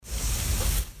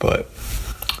but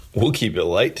we'll keep it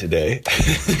light today.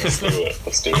 Let's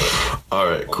do it. All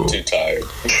right, cool. I'm too tired.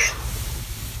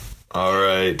 All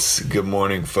right. Good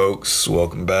morning, folks.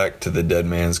 Welcome back to the Dead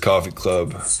Man's Coffee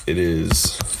Club. It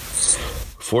is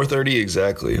 4:30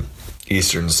 exactly,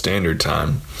 Eastern Standard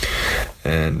Time.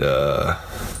 And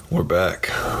we're back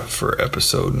for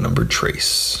episode number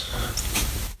trace.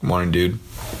 Good morning, dude.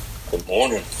 Good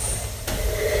morning.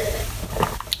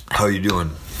 How you doing?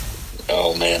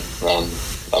 Oh, man.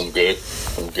 I'm good.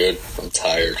 I'm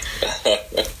tired.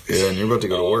 Yeah, and you're about to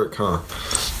go to work, huh?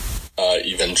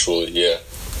 Eventually, yeah.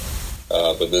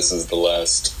 But this is the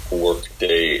last work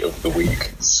day of the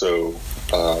week, so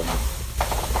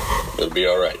it'll be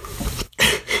all right.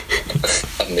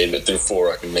 I made it through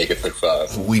 4. I can make it through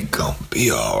 5. We gonna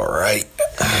be all right.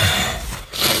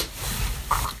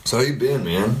 So how you been,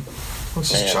 man?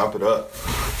 Let's just chop it up.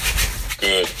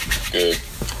 Good.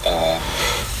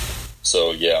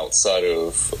 So yeah, outside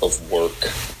of work,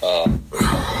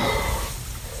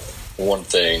 one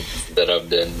thing that I've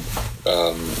been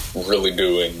really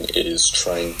doing is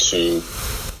trying to,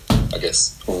 I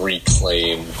guess,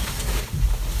 reclaim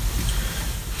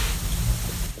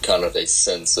kind of a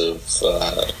sense of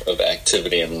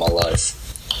activity in my life,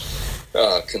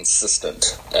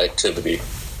 consistent activity.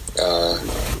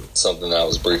 Something that I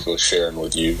was briefly sharing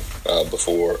with you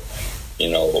before. You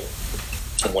know,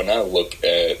 when I look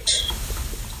at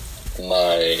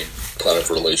my kind of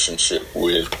relationship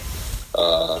with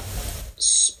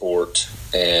sport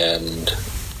and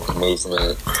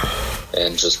movement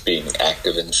and just being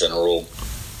active in general,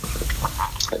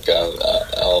 like I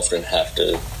often have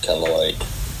to kind of like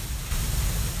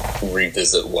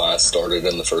revisit why I started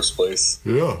in the first place.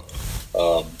 Yeah.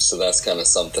 So that's kind of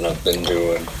something I've been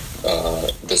doing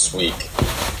this week,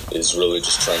 is really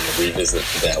just trying to revisit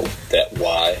that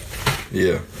why.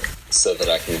 Yeah. So that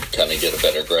I can kind of get a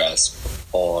better grasp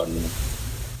on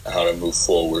how to move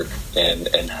forward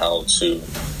and how to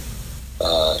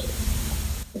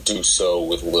do so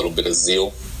with a little bit of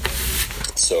zeal.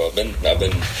 So I've been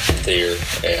there,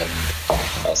 and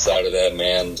outside of that,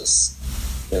 man, just,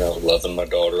 you know, loving my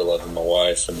daughter, loving my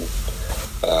wife, and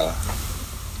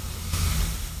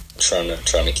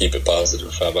trying to keep it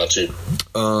positive. How about you?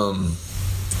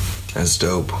 That's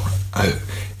dope.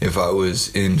 If I was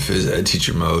in phys ed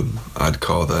teacher mode, I'd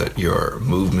call that your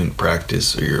movement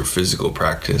practice or your physical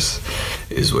practice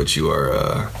is what you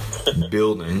are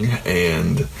building.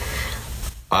 And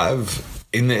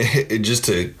just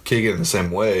to kick it in the same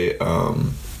way,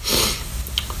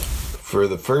 for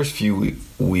the first few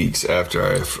weeks after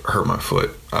I hurt my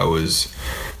foot, I was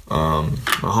my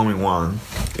homie Juan.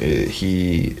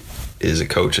 He is a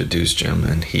coach at Deuce Gym,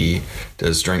 and he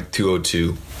does Strength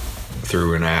 202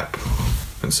 through an app.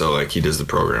 And so, like, he does the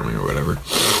programming or whatever.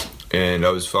 And I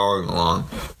was following along,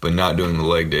 but not doing the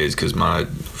leg days because my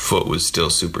foot was still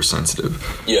super sensitive.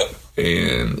 Yeah.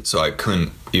 And so I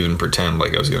couldn't even pretend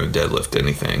like I was going to deadlift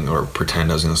anything or pretend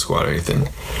I was going to squat anything.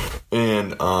 And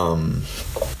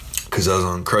because I was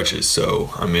on crutches,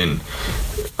 so I'm in,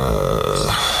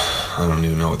 I don't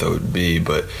even know what that would be,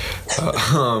 but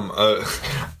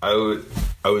I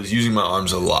was using my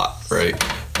arms a lot, right?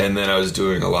 And then I was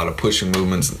doing a lot of pushing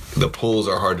movements. The pulls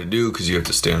are hard to do because you have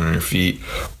to stand on your feet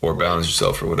or balance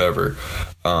yourself or whatever.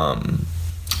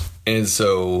 And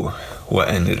so what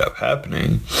ended up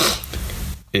happening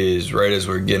is right as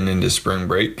we're getting into spring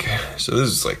break, so this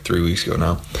is like 3 weeks ago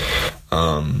now.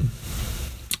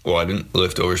 Well, I didn't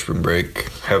lift over spring break,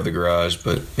 have the garage,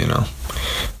 but you know,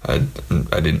 I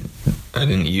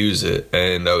didn't use it.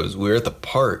 And we were at the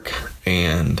park,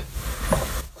 and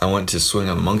I went to swing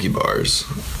on the monkey bars,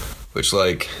 which,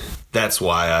 like, that's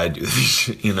why I do this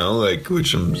shit, you know, like,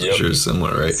 which I'm sure is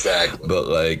similar, right? Exactly. But,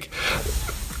 like,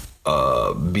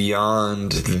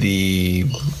 beyond the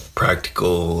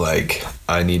practical, like,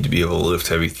 I need to be able to lift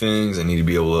heavy things, I need to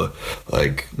be able to,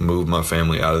 like, move my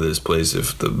family out of this place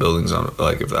if the building's on,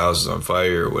 like, if the house is on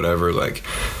fire or whatever, like,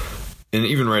 and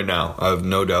even right now, I have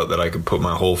no doubt that I could put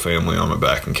my whole family on my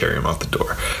back and carry them out the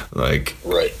door. Like,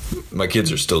 right. My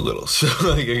kids are still little, so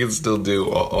like I can still do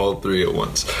all 3 at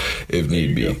once if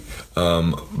need be.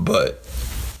 But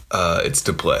it's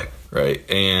to play, right?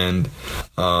 And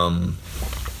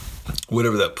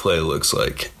whatever that play looks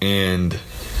like. And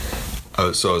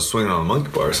so I was swinging on the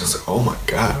monkey bars, and I was like, oh my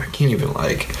God, I can't even,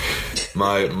 like,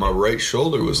 my right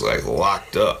shoulder was, like,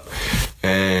 locked up.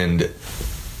 And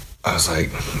I was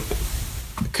like,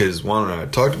 because Juan and I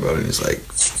talked about it, he's like,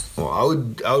 well,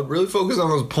 I would really focus on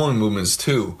those pulling movements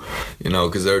too, you know,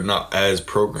 because they're not as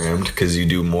programmed, because you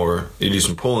do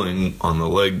some pulling on the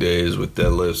leg days with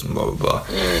deadlifts and blah blah blah.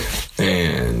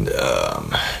 And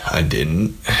I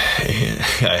didn't, and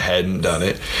I hadn't done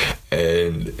it,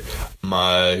 and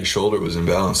my shoulder was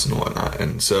imbalanced and whatnot.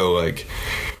 And so, like,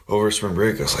 over spring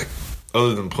break, I was like,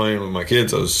 other than playing with my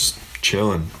kids, I was just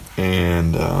chilling.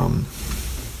 And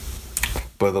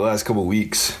but the last couple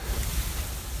weeks,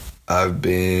 I've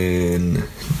been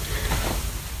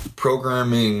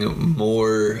programming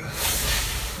more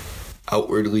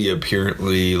outwardly,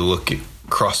 apparently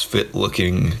CrossFit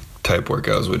looking type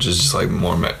workouts, which is just like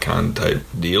more Metcon type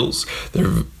deals.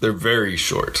 They're very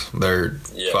short. They're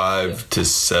 5 to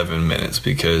 7 minutes,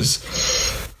 because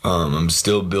I'm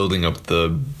still building up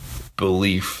the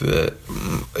belief that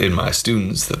in my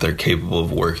students that they're capable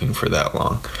of working for that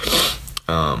long.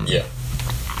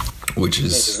 Which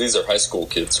is, because these are high school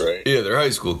kids, right? Yeah, they're high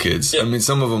school kids. Yeah. I mean,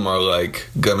 some of them are like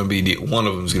gonna be one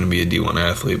of them's gonna be a D1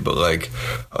 athlete, but like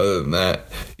other than that,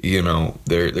 you know,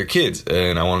 they're kids,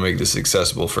 and I want to make this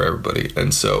accessible for everybody.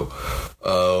 And so,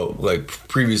 like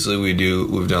previously,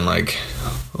 we've done like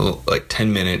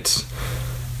 10 minutes,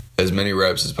 as many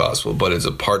reps as possible, but it's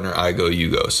a partner, I go,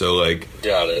 you go. So like,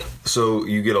 got it. So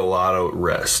you get a lot of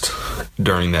rest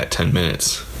during that 10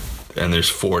 minutes. And there's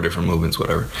 4 different movements,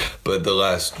 whatever. But the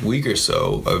last week or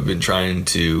so, I've been trying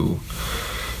to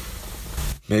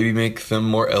maybe make them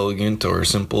more elegant or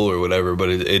simple or whatever. But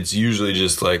it's usually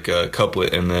just like a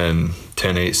couplet and then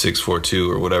 10-8-6-4-2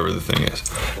 or whatever the thing is.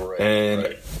 Right,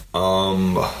 and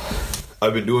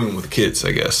I've been doing it with kids,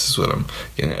 I guess, is what I'm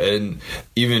getting at. And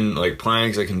even like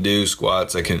planks I can do,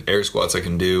 squats air squats I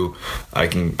can do. I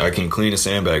can clean a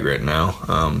sandbag right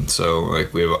now. So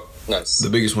like we have nice. The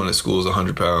biggest one at school is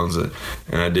 100 pounds, and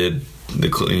I did the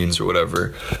cleans or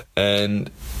whatever. And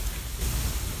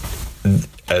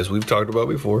as we've talked about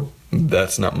before,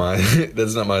 that's not my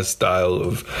style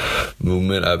of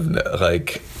movement. I've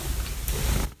like,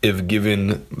 if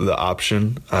given the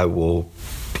option, I will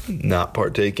not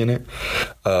partake in it.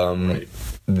 Right.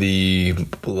 The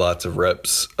lots of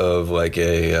reps of like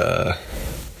a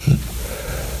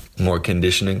more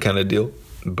conditioning kind of deal,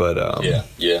 but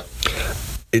yeah.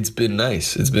 It's been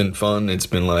nice. It's been fun. It's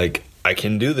been like, I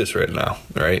can do this right now,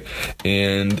 right?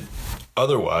 And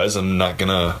otherwise, I'm not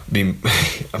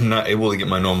able to get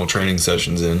my normal training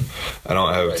sessions in. I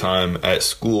don't have time at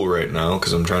school right now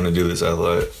because I'm trying to do this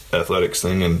athletics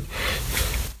thing, and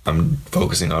I'm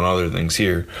focusing on other things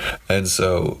here. And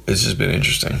so it's just been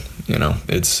interesting, you know.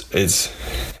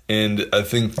 And I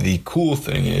think the cool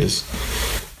thing is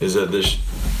that this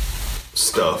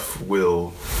stuff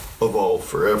will evolve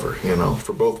forever, you know,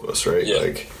 for both of us, right? Yeah,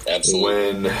 like,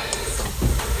 absolutely. When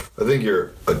I think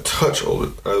you're a touch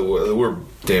older, we're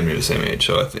damn near the same age,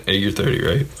 so I think you're 30,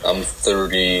 right? I'm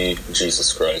 30.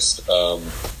 Jesus Christ. I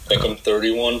think I'm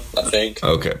 31, I think.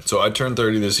 Okay, so I turned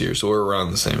 30 this year, so we're around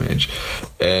the same age.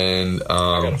 And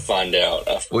I gotta find out.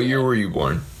 What year were you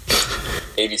born?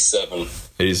 87.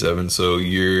 87. So has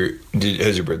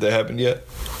your birthday happened yet?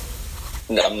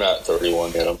 No, I'm not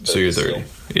 31 yet. I'm 30. So you're 30. Still.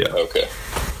 Yeah. Okay.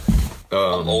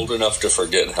 I'm old enough to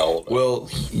forget how old I am. Well,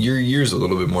 your year's a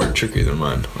little bit more tricky than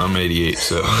mine. I'm 88,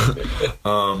 so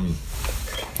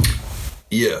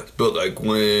yeah, but like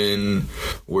when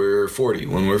we're 40,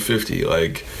 when we're 50,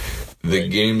 like the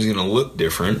game's gonna look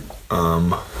different.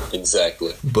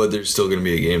 Exactly. But there's still gonna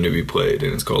be a game to be played,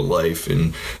 and it's called life,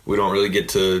 and we don't really get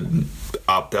to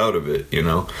opt out of it, you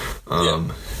know.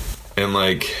 And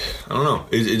like, I don't know,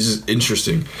 it's just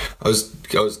interesting. I was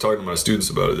talking to my students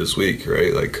about it this week,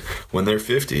 right? Like, when they're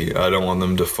 50, I don't want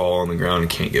them to fall on the ground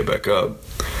and can't get back up.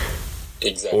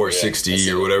 Exactly. Or 60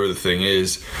 or whatever the thing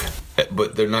is.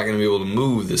 But they're not going to be able to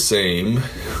move the same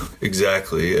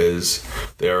exactly as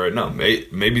they are right now.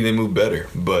 Maybe they move better,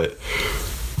 but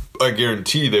I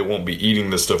guarantee they won't be eating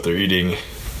the stuff they're eating,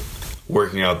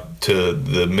 working out to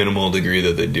the minimal degree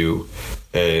that they do,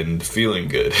 and feeling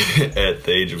good at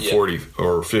the age of 40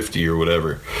 or 50 or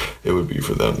whatever it would be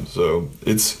for them. So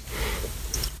it's,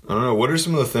 I don't know, what are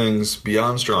some of the things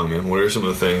beyond strongman? What are some of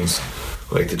the things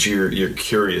like that you're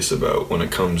curious about when it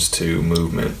comes to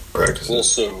movement practices? Well,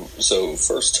 so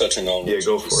first touching on what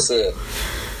you said,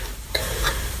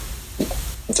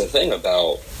 the thing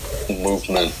about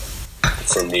movement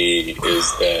for me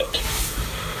is that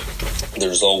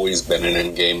there's always been an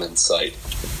end game in sight.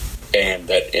 And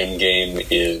that end game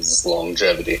is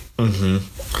longevity.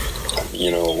 Mm-hmm.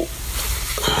 You know,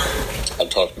 I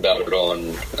talked about it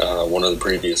on one of the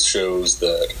previous shows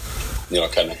that, you know, I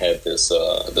kind of had this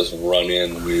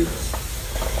run-in with,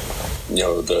 you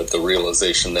know, the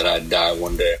realization that I'd die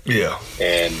one day. Yeah.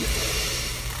 And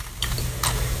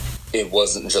it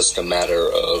wasn't just a matter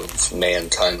of, man,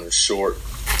 time is short,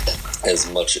 as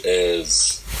much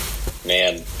as,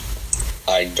 man,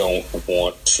 I don't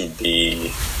want to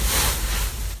be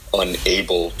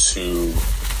unable to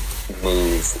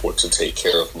move or to take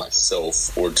care of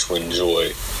myself or to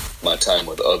enjoy my time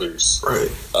with others.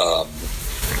 Right.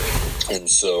 And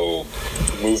so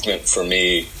movement for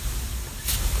me,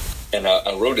 and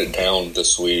I wrote it down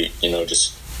this week,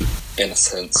 just in a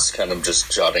sense, kind of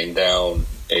just jotting down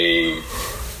a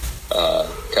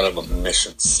kind of a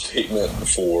mission statement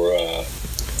for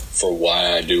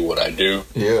why I do what I do.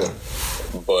 Yeah.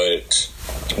 But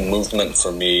movement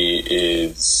for me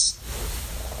is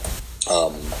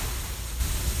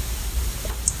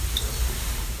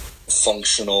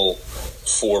functional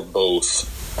for both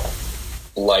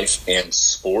life and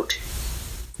sport.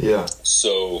 Yeah.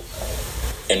 So,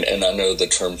 and I know the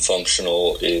term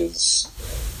functional is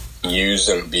used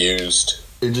and abused.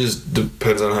 It just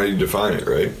depends on how you define it,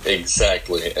 right?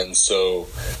 Exactly. And so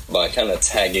by kind of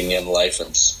tagging in life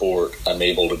and sport, I'm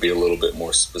able to be a little bit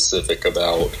more specific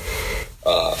about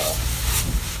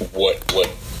what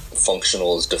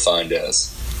functional is defined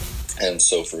as. And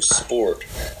so for sport,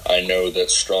 I know that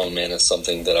strongman is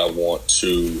something that I want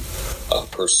to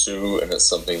pursue, and it's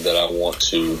something that I want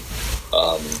to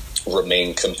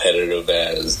remain competitive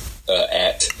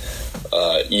at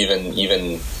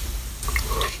even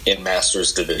in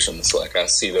masters divisions. Like, I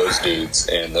see those dudes,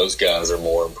 and those guys are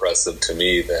more impressive to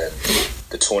me than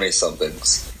the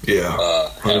 20-somethings. Yeah,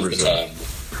 half the time.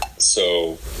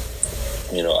 So,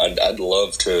 I'd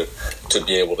love to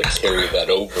be able to carry that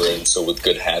over, and so with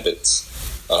good habits,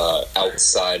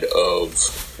 outside of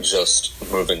just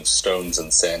moving stones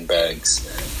and sandbags,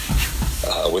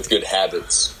 with good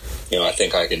habits, I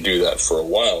think I can do that for a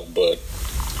while. But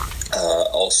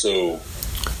also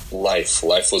life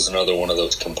was another one of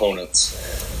those components,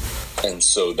 and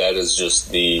so that is just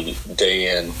the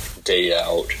day in, day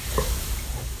out,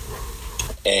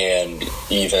 and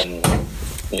even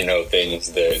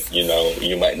things that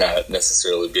you might not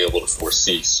necessarily be able to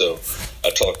foresee. So I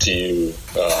talked to you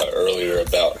earlier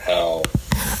about how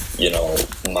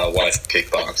my wife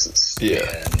kickboxes. Yeah.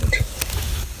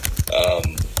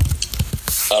 And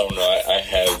I don't know, I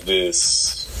have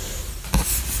this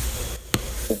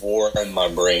war in my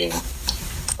brain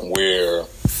where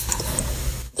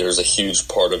there's a huge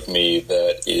part of me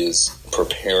that is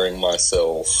preparing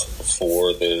myself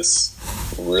for this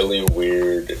really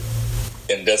weird,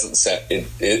 and doesn't sound,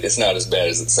 it's not as bad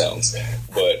as it sounds,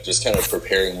 but just kind of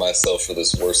preparing myself for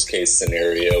this worst case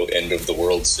scenario, end of the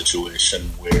world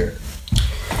situation where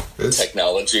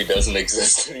technology doesn't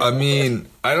exist anymore. I mean,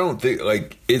 I don't think,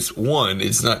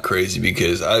 it's not crazy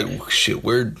because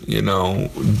we're,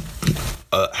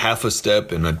 half a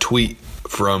step and a tweet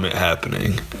from it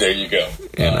happening. There you go.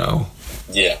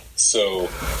 Yeah. So,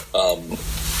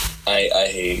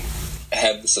 I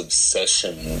have this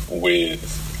obsession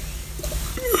with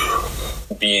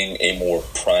being a more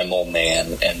primal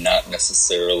man, and not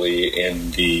necessarily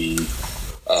in the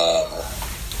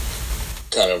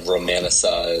kind of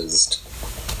romanticized,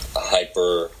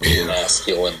 hyper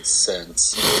masculine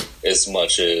sense, as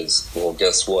much as, well,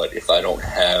 guess what? If I don't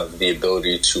have the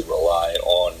ability to rely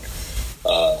on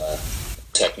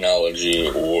technology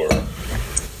or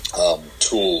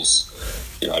tools,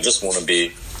 I just want to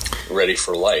be ready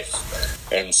for life.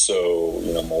 And so,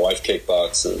 my wife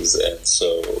kickboxes,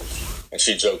 and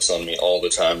she jokes on me all the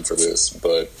time for this,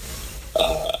 but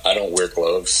I don't wear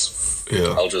gloves.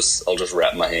 Yeah. I'll just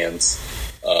wrap my hands,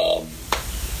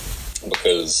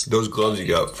 because those gloves you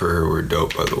got for her were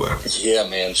dope, by the way. Yeah,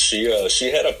 man. She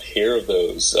had a pair of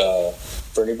those.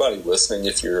 For anybody listening,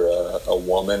 if you're a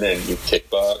woman and you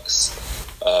kickbox,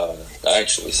 I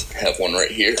actually have one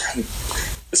right here.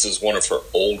 This is one of her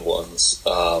old ones.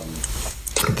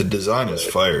 The design is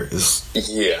fire.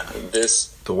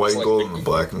 The white and gold and the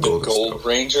black and gold. The Gold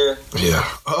Ranger. Yeah.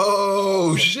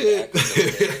 Oh, shit.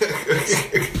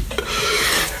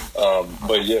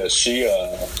 But yeah,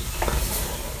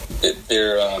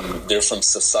 they're from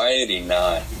Society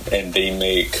 9, and they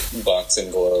make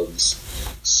boxing gloves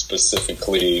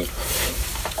specifically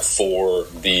for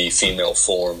the female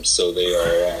form. So they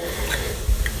are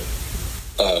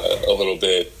a little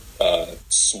bit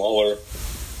smaller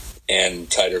and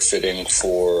tighter fitting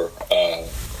for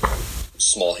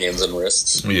small hands and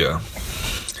wrists. Yeah.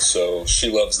 So she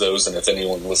loves those, and if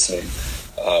anyone listening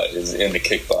is into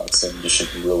kickboxing, you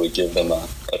should really give them a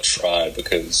try,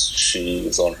 because she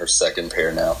is on her second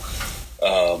pair now.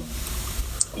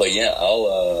 But yeah,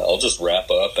 I'll just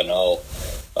wrap up, and I'll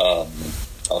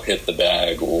hit the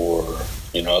bag, or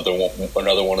another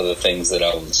one of the things that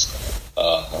I was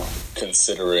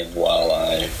considering while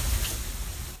I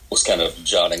was kind of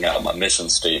jotting out my mission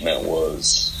statement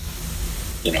was,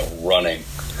 running.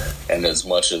 And as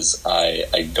much as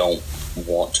I don't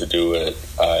want to do it,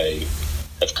 I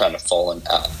have kind of fallen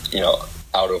out,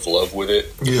 out of love with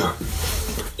it, yeah,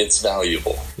 it's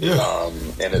valuable. Yeah.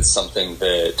 And it's something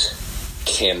that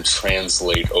can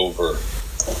translate over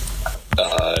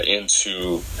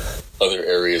into other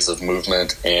areas of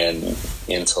movement and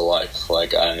into life.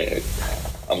 Like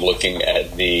I'm looking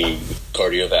at the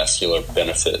cardiovascular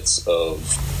benefits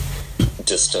of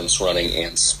distance running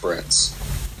and sprints.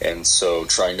 And so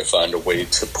trying to find a way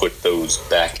to put those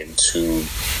back into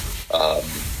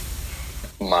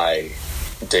my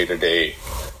day-to-day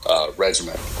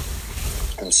regimen.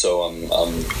 And so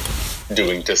I'm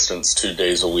doing distance 2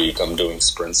 days a week. I'm doing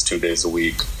sprints 2 days a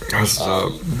week.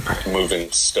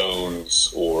 Moving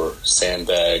stones or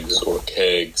sandbags or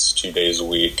kegs 2 days a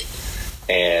week.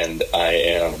 And I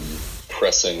am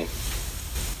pressing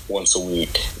once a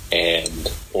week,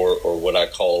 and or what I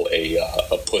call a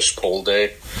push-pull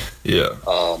day. Yeah.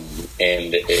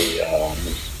 And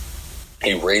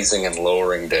a raising and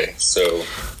lowering day. So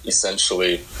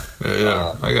essentially,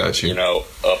 I got you. You know,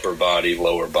 upper body,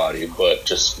 lower body, but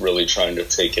just really trying to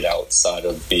take it outside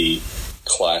of the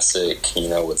classic, you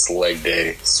know, it's leg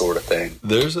day sort of thing.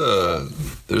 There's a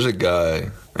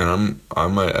guy, and I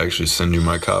might actually send you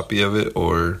my copy of it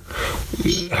or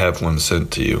have one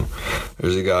sent to you.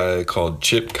 There's a guy called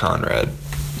Chip Conrad.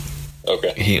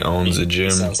 Okay. He owns a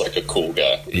gym. He sounds like a cool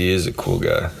guy. He is a cool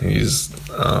guy. He's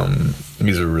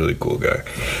a really cool guy.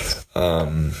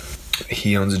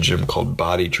 He owns a gym called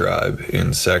Body Tribe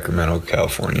in Sacramento,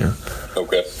 California.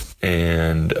 Okay.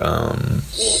 And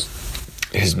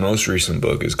his most recent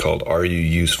book is called Are You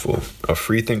Useful? A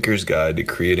Freethinker's Guide to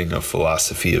Creating a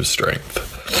Philosophy of Strength.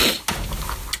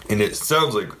 And it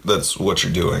sounds like that's what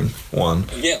you're doing, one.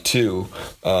 Yeah. Two,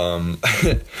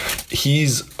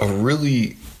 he's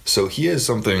so he has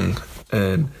something,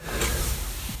 and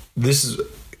this is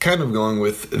kind of going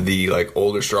with the like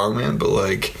older strongman, but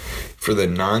like for the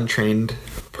non-trained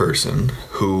person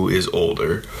who is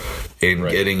older and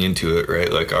getting into it,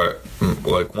 right? Like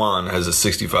Juan has a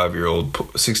 65-year-old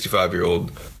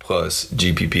plus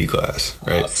GPP class,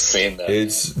 right? I've seen that.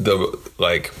 It's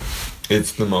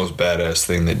the most badass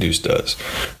thing that Deuce does,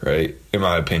 right? In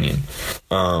my opinion.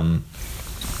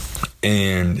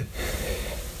 And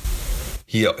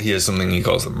he has something he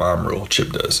calls the mom rule.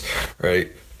 Chip does,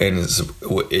 right? And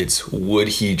it's would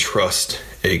he trust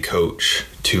a coach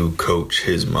to coach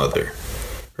his mother,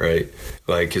 right?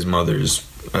 Like his mother's,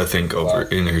 I think, over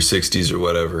in her 60s or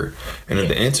whatever. And if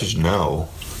the answer's no,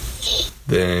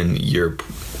 then your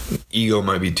ego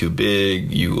might be too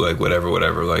big. You like whatever.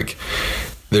 Like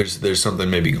there's something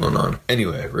maybe going on.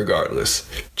 Anyway, regardless,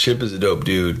 Chip is a dope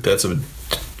dude. That's a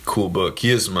cool book. He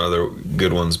has some other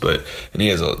good ones, and he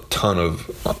has a ton of,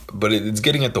 but it's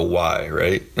getting at the why,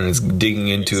 right? And it's digging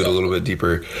into it a little bit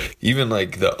deeper. Even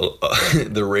like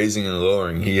the raising and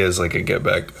lowering, he has like a get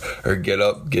back or get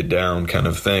up, get down kind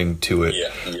of thing to it.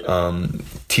 Yeah.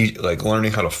 Like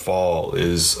learning how to fall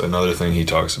is another thing he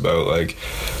talks about. Like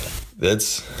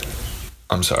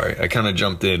I'm sorry, I kind of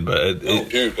jumped in, but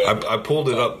I pulled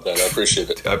it up. I appreciate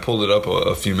it. I pulled it up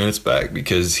a few minutes back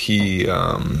because he's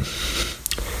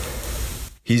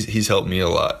helped me a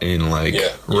lot in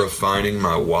refining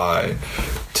my why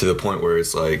to the point where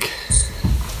it's like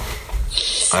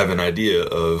I have an idea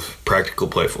of practical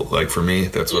playful. Like for me,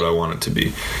 that's what I want it to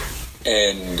be.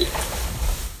 And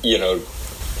you know,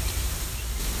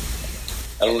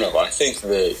 I don't know. I think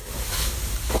that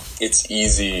it's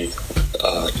easy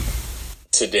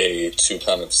today to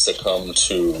kind of succumb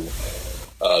to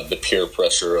the peer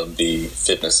pressure of the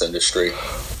fitness industry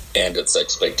and its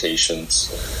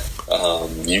expectations.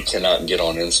 You cannot get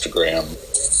on Instagram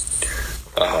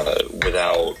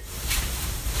without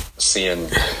seeing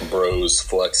bros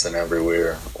flexing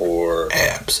everywhere or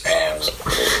abs.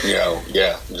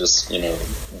 Just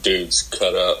dudes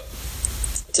cut up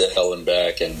to hell and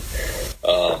back, and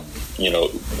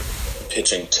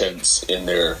pitching tents in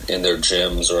their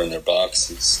gyms or in their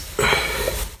boxes.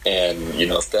 And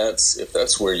if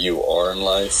that's where you are in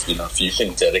life, if you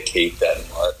can dedicate that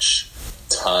much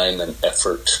time and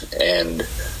effort and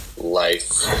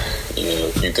life,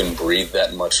 if you can breathe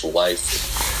that much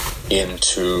life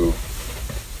into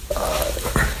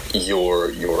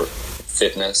your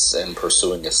fitness and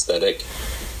pursuing aesthetic,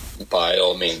 by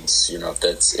all means,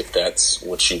 if that's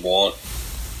what you want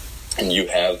and you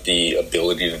have the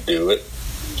ability to do it,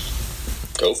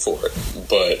 go for it.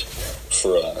 But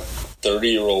for a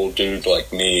 30-year-old dude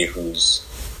like me whose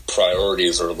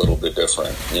priorities are a little bit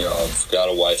different, I've got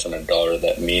a wife and a daughter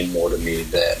that mean more to me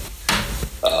than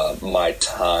my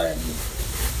time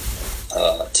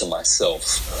to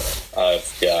myself.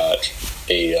 I've got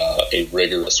a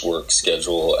rigorous work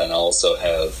schedule, and I also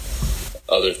have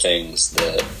other things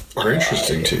that are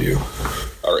interesting to you.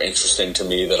 are interesting to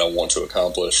me that I want to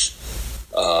accomplish,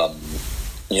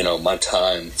 my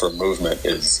time for movement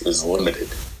is limited.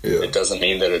 Yeah. It doesn't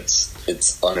mean that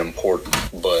it's unimportant,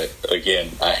 but again,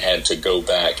 I had to go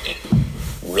back and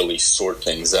really sort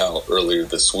things out earlier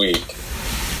this week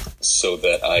so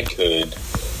that I could,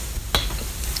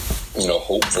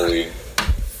 hopefully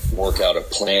work out a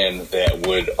plan that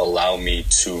would allow me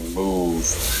to move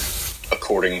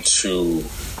according to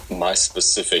my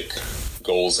specific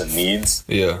goals and needs.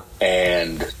 Yeah.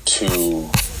 And to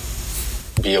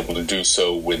be able to do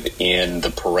so within the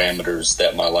parameters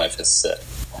that my life has set.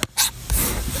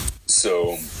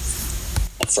 So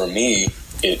for me,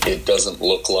 it doesn't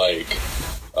look like,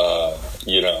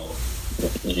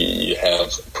 you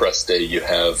have press day, you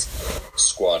have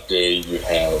squat day, you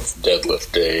have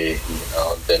deadlift day,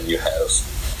 then you have,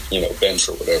 bench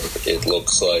or whatever. It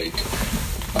looks like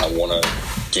I want to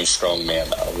do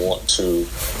strongman. I want to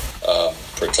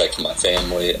protect my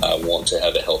family. I want to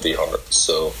have a healthy heart.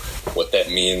 So what that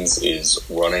means is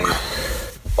running,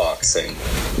 boxing,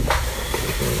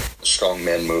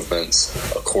 strongman movements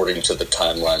according to the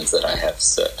timelines that I have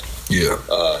set. Yeah.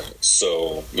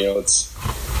 So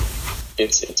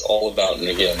it's all about, and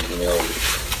again,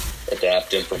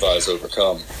 adapt, improvise,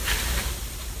 overcome.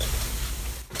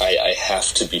 I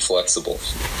have to be flexible,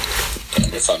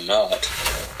 and if I'm not,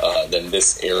 then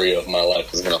this area of my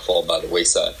life is going to fall by the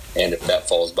wayside. And if that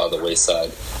falls by the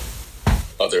wayside,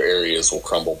 other areas will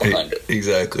crumble behind it.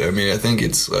 Exactly. I mean, I think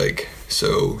it's like,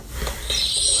 so,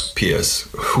 P.S.,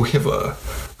 we have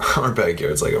our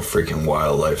backyard's like a freaking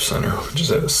wildlife center. We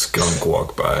just had a skunk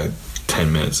walk by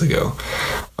 10 minutes ago.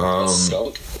 A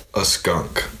skunk? A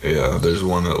skunk, yeah. There's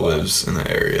one that lives in the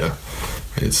area.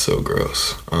 It's so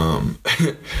gross.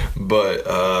 But,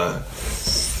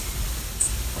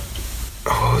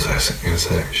 what was I going to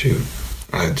say? Shoot.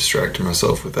 I distracted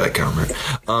myself with that comment.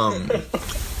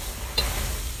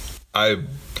 I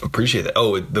appreciate that.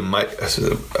 Oh, the mic.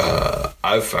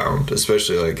 I've found,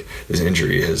 especially like this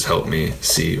injury has helped me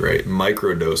see, right,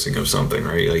 microdosing of something,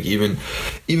 right? Like even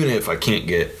if I can't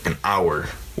get an hour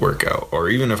workout, or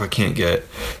even if I can't get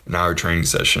an hour training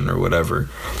session or whatever,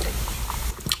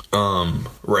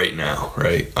 right now,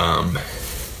 right,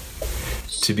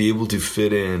 to be able to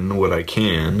fit in what I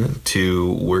can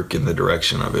to work in the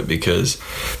direction of it, because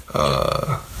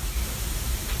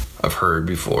I've heard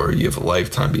before, you have a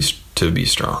lifetime to be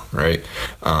strong, right?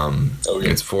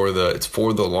 It's for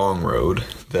the long road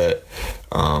that,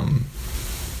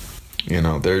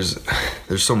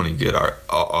 there's so many good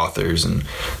authors and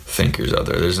thinkers out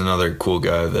there. There's another cool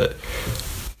guy that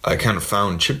I kind of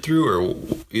found chip through, or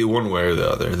one way or the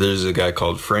other. There's a guy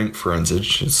called Frank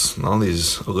Forensich. It's all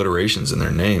these alliterations in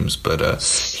their names, but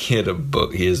he has a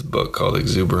book called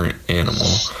Exuberant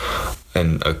Animal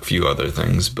and a few other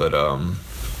things. But one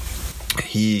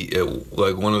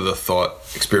of the thought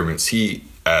experiments he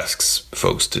asks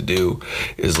folks to do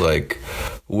is like,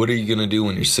 what are you going to do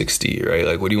when you're 60, right?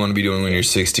 Like, what do you want to be doing when you're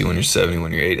 60, when you're 70,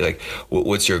 when you're 80? Like,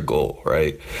 what's your goal,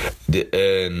 right?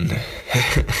 And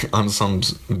on some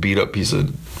beat up piece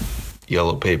of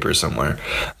yellow paper somewhere,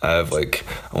 I have like,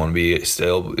 I want to be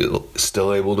still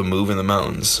able to move in the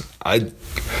mountains. I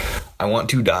want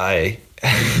to die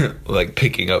like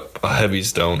picking up a heavy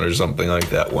stone or something like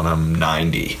that when I'm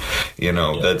 90,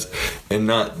 that's, and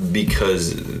not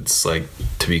because it's like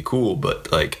to be cool,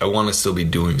 but like I want to still be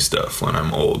doing stuff when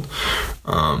I'm old.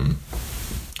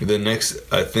 The next,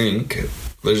 I think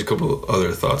there's a couple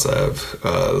other thoughts I have.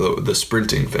 The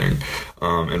sprinting thing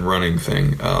and running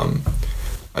thing,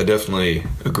 I definitely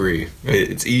agree.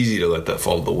 It's easy to let that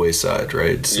fall to the wayside,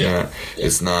 right?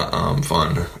 It's not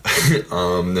fun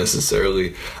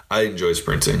necessarily. I enjoy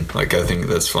sprinting. Like, I think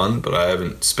that's fun, but I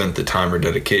haven't spent the time or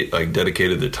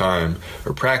dedicated the time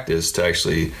or practice to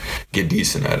actually get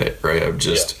decent at it, right? I've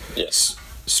just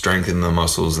strengthened the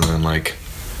muscles and then like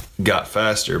got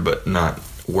faster, but not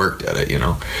worked at it,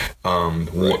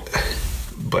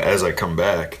 But as I come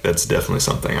back, that's definitely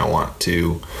something I want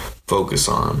to focus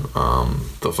on.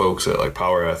 The folks at like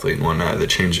Power Athlete and whatnot that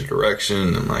change the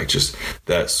direction and like just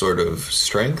that sort of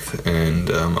strength and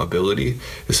ability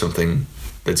is something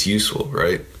that's useful,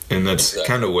 right? And that's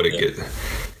kind of what it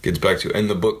gets back to. And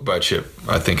the book by Chip,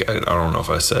 I think, I don't know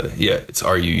if I said it. Yeah, it's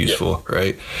Are You Useful,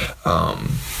 right?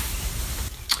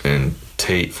 And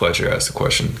Tate Fletcher asked the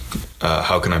question,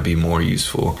 how can I be more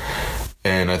useful?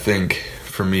 And I think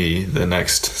for me, the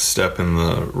next step in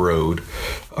the road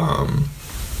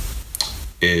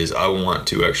is I want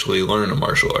to actually learn a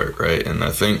martial art, right? And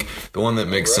I think the one that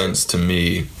makes sense to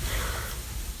me,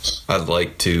 I'd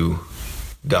like to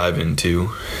dive into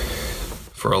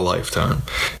for a lifetime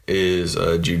is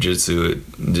jiu-jitsu.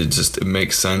 It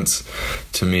makes sense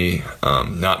to me.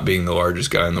 Not being the largest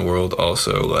guy in the world,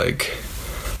 also, like,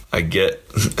 I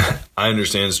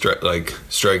understand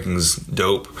striking's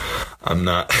dope. I'm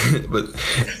not, but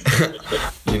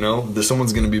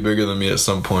someone's gonna be bigger than me at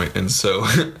some point, and so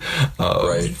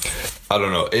Right. I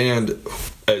don't know. And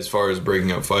as far as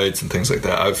breaking up fights and things like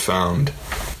that, I've found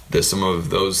that some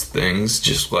of those things,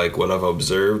 just like what I've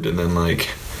observed, and then like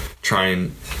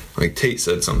Tate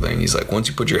said something. He's like, once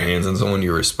you put your hands on someone,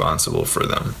 you're responsible for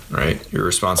them, right? You're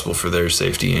responsible for their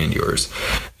safety and yours.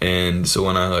 And so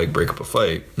when I like break up a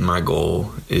fight, my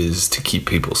goal is to keep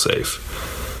people safe.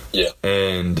 Yeah.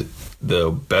 And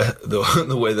the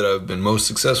way that I've been most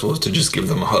successful is to just give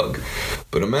them a hug.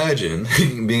 But imagine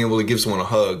being able to give someone a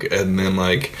hug and then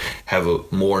like have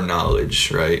more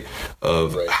knowledge, right?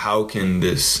 Of how can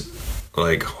this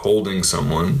like holding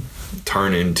someone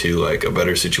turn into like a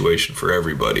better situation for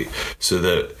everybody, so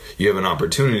that you have an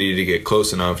opportunity to get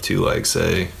close enough to like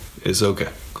say, it's okay,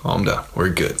 calm down, we're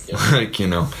good. Like,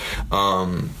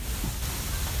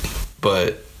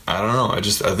 but I don't know, I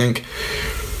think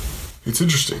it's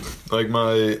interesting. Like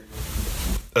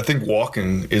I think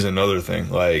walking is another thing.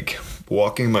 Like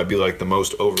walking might be like the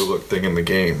most overlooked thing in the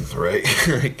game, right?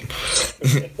 Like,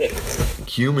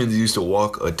 humans used to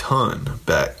walk a ton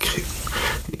back,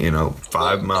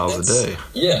 5 miles a day.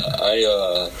 Yeah,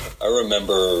 I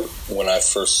remember when I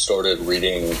first started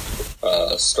reading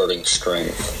Starting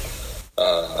Strength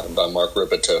by Mark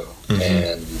Ripito,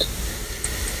 and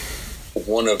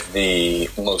one of the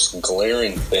most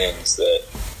glaring things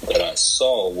that I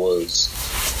saw was,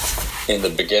 in the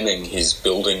beginning, he's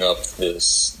building up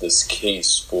this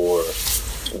case for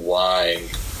why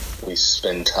we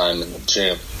spend time in the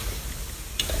gym.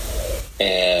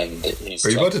 And he's...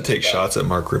 Are you about to take shots at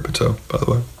Mark Ripito, by the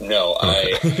way? No,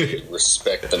 I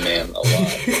respect the man a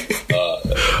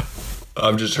lot.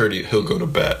 I've just heard he'll go to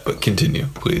bat, but continue,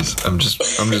 please. I'm just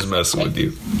messing with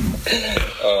you.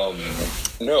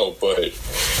 No, but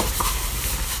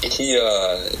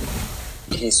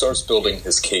he starts building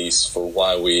his case for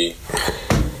why we,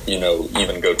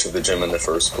 even go to the gym in the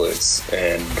first place.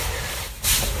 And,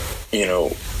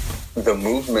 the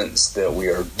movements that we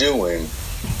are doing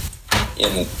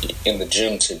in the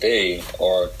gym today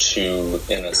are to,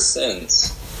 in a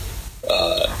sense,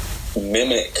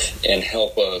 mimic and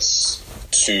help us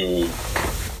to,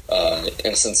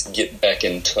 in a sense, get back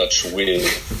in touch with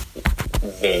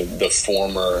the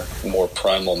former, more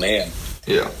primal man.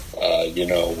 Yeah.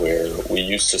 Where we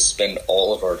used to spend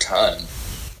all of our time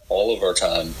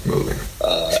moving,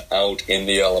 out in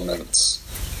the elements,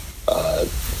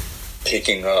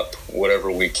 picking up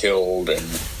whatever we killed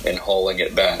and hauling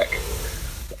it back,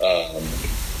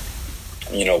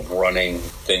 running,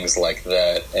 things like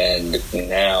that. And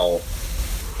now,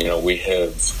 we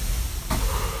have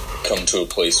come to a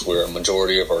place where a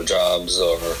majority of our jobs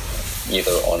are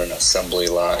either on an assembly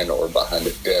line or behind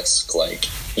a desk. Like,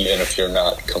 even if you're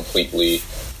not completely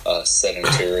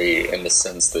sedentary in the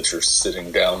sense that you're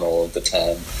sitting down all of the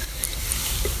time,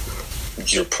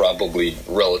 you're probably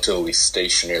relatively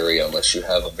stationary unless you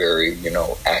have a very,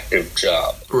 active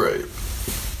job. Right.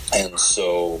 And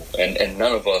so, and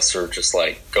none of us are just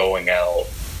like going out,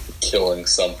 killing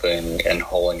something and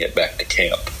hauling it back to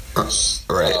camp.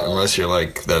 Right, unless you're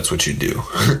like, that's what you do.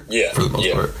 Yeah. For the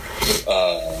most part.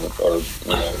 Or,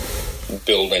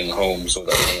 building homes with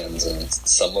our hands, and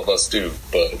some of us do,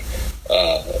 but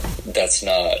that's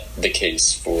not the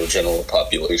case for general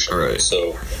population. Right.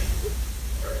 So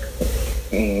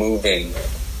moving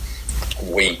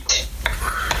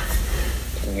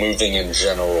in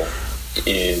general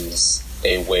is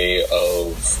a way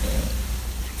of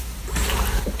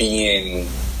being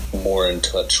more in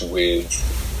touch with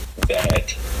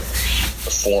that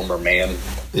former man.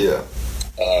 Yeah.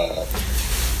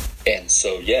 And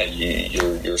so, yeah,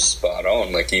 you're spot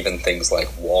on. Like, even things like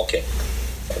walking,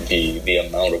 the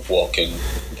amount of walking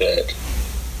that,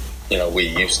 we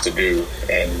used to do,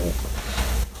 and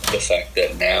the fact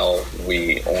that now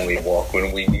we only walk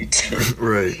when we need to.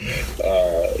 Right.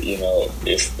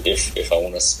 If I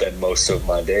want to spend most of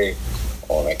my day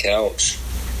on a couch,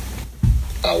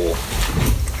 I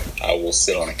will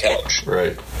sit on a couch.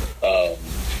 Right.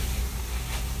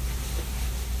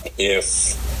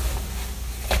 If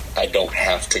I don't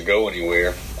have to go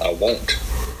anywhere, I won't.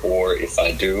 Or if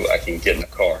I do, I can get in a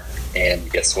car,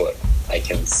 and guess what? I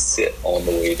can sit on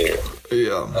the way there.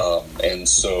 Yeah. And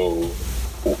so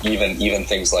even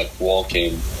things like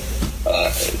walking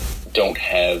don't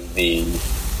have the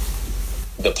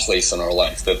place in our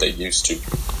life that they used to.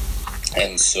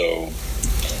 And so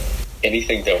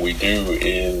anything that we do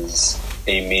is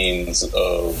a means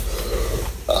of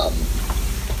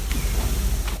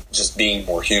just being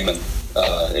more human,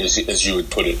 as you would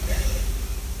put it.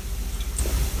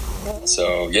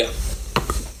 So yeah,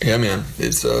 man,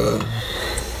 it's a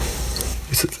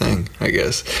thing, I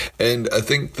guess. And I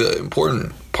think the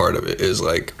important part of it is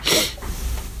like,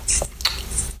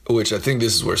 which I think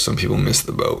this is where some people miss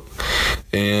the boat,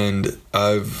 and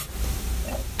I've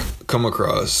come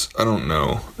across, I don't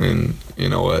know, and you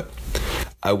know what,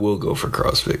 I will go for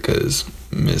CrossFit because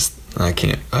I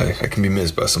can be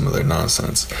missed by some of their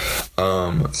nonsense.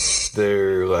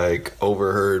 They're like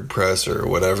overheard press or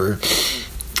whatever,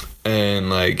 and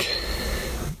like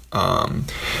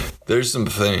there's some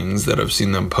things that I've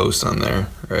seen them post on there,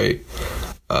 right,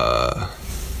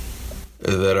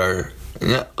 that are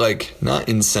not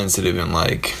insensitive in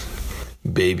like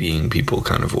babying people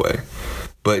kind of way,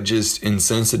 but just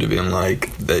insensitive in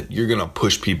like that you're gonna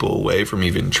push people away from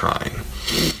even trying.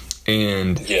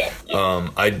 And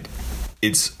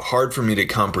it's hard for me to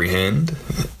comprehend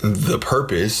the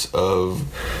purpose of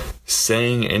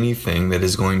saying anything that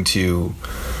is going to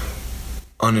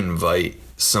uninvite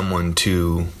someone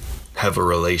to have a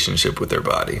relationship with their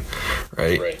body,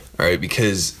 right?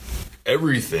 Because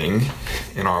everything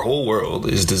in our whole world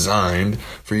is designed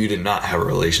for you to not have a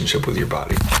relationship with your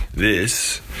body.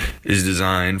 This is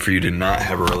designed for you to not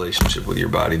have a relationship with your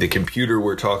body. The computer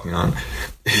we're talking on,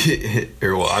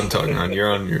 or well, I'm talking on,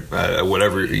 you're on your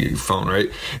whatever, your phone, right?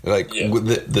 Like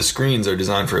the screens are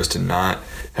designed for us to not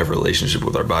have a relationship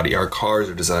with our body. Our cars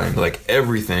are designed, like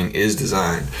everything is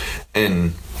designed,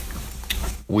 and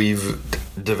we've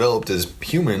developed as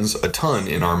humans a ton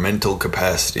in our mental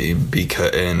capacity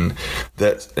and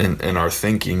our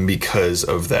thinking because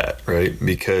of that, right?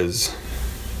 Because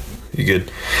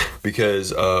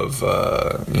of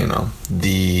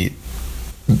the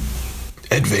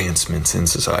advancements in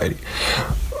society.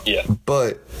 Yeah.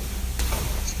 But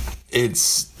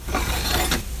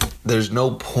there's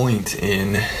no point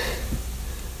in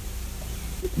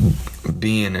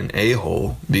being an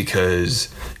a-hole because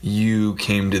you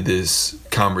came to this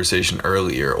conversation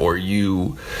earlier, or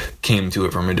you came to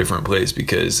it from a different place,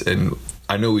 and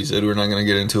I know we said we're not going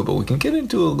to get into it, but we can get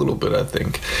into it a little bit, I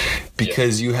think,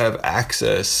 because you've had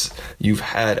access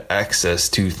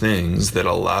to things that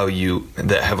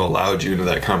have allowed you into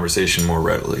that conversation more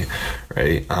readily,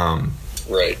 right?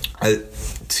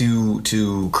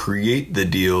 To create the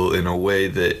deal in a way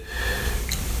that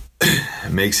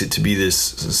makes it to be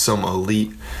some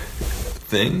elite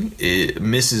thing, it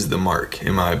misses the mark,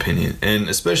 in my opinion. And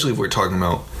especially if we're talking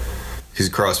about, because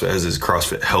CrossFit has this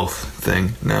CrossFit health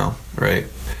thing now, right?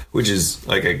 Which is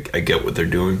like, I get what they're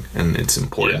doing and it's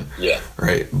important,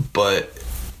 right? But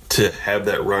to have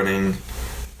that running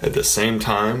at the same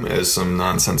time as some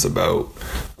nonsense about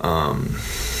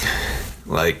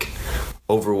like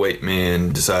overweight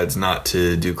man decides not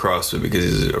to do CrossFit because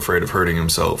he's afraid of hurting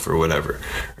himself or whatever,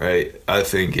 right? I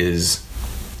think is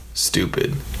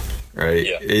stupid, right?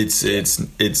 It's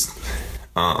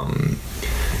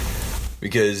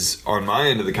because on my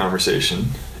end of the conversation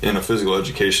in a physical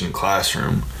education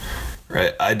classroom,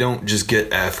 right, I don't just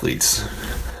get athletes.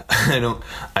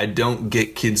 I don't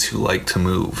get kids who like to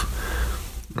move,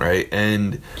 right?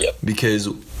 And because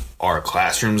our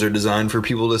classrooms are designed for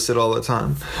people to sit all the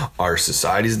time, our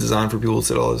society is designed for people to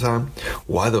sit all the time,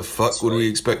 why the fuck would we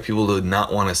expect people to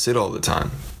not want to sit all the time?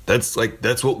 That's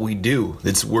what we do.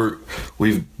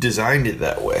 We've designed it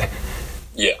that way.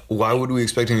 Yeah. Why would we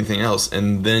expect anything else?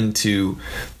 And then to,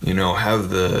 have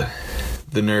the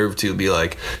nerve to be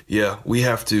like, yeah, we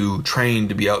have to train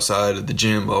to be outside of the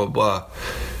gym, blah, blah, blah.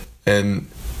 And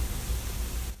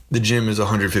the gym is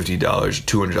 $150,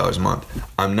 $200 a month.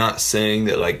 I'm not saying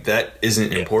that like that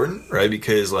isn't important, right?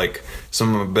 Because like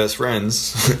some of my best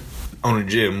friends own a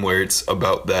gym where it's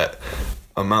about that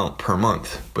amount per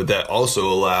month, but that also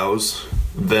allows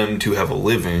them to have a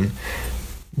living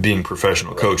being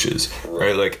professional coaches,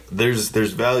 right? Like there's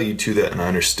value to that, and I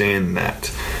understand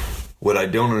that. What I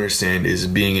don't understand is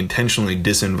being intentionally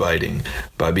disinviting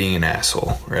by being an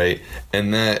asshole, right?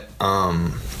 And that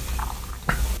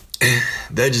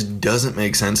that just doesn't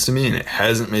make sense to me, and it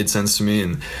hasn't made sense to me,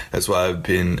 and that's why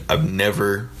I've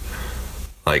never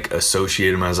like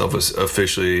associated myself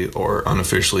officially or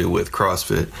unofficially with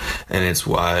CrossFit, and it's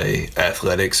why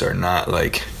athletics are not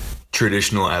like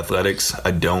traditional athletics.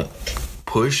 I don't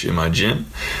push in my gym,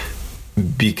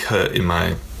 because in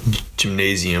my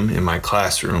gymnasium, in my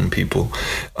classroom, people,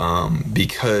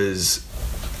 because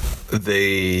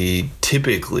they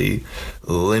typically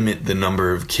limit the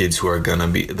number of kids who are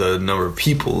the number of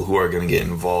people who are going to get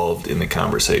involved in the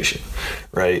conversation,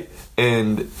 right?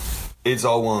 And it's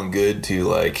all well and good to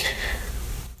like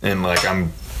And like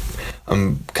I'm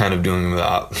kind of doing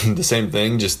the same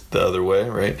thing, just the other way,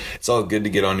 right? It's all good to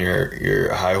get on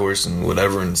your high horse and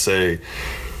whatever and say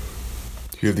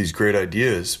you have these great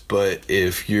ideas, but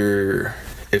if you're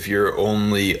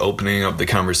only opening up the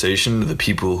conversation to the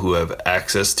people who have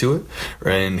access to it,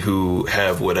 right, and who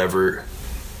have whatever,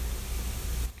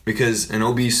 because an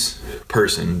obese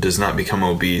person does not become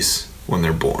obese when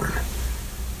they're born,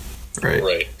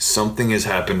 right? Something has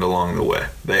happened along the way.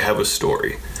 They have a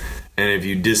story. And if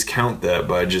you discount that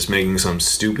by just making some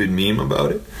stupid meme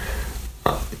about it,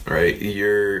 right,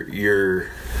 you're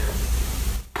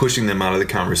pushing them out of the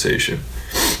conversation,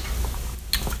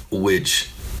 which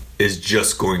is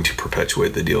just going to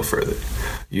perpetuate the deal further.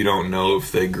 You don't know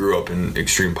if they grew up in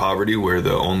extreme poverty where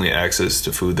the only access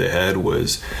to food they had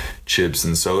was chips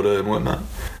and soda and whatnot,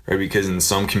 right? Because in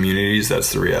some communities,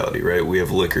 that's the reality, right? We have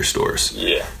liquor stores,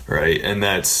 right? And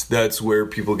that's where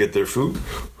people get their food.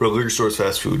 From liquor stores,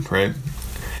 fast food, right?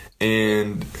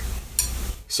 And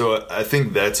so I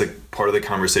think that's a part of the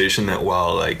conversation that,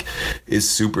 while like is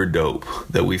super dope,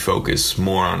 that we focus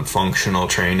more on functional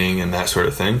training and that sort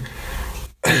of thing.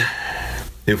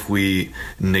 If we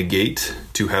negate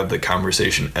to have the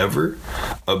conversation ever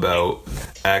about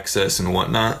access and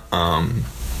whatnot,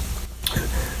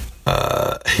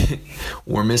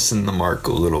 we're missing the mark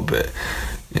a little bit,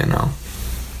 you know?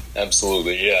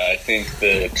 Absolutely, yeah. I think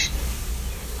that,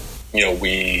 you know,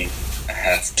 we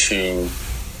have to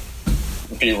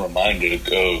be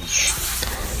reminded of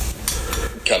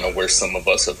kind of where some of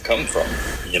us have come from.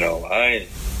 You know, I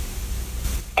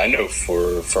know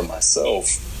for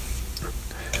myself,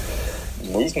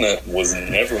 movement was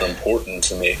never important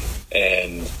to me,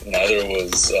 and neither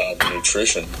was the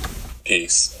nutrition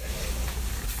piece.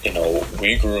 You know,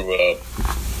 we grew up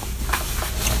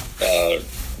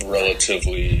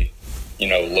relatively, you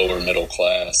know, lower middle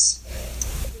class,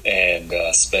 and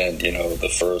spent, you know, the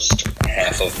first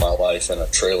half of my life in a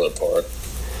trailer park,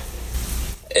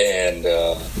 and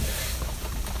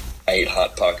I ate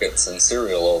Hot Pockets and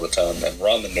cereal all the time and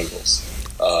ramen noodles.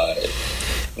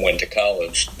 Went to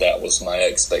college. That was my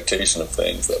expectation of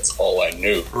things. That's all I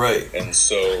knew. Right. And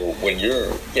so when you're,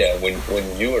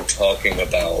 when you are talking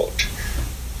about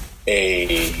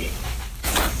a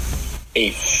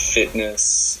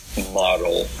fitness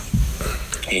model,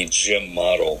 a gym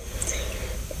model,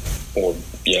 or,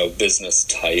 you know, business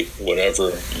type,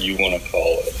 whatever you want to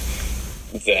call it,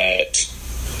 that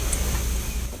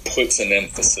puts an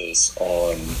emphasis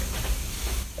on,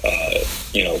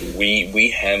 you know,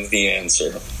 we have the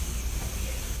answer.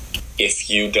 If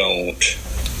you don't,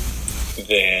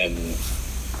 then,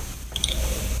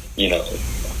 you know,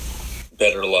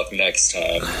 better luck next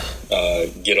time.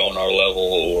 Get on our level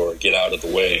or get out of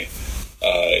the way.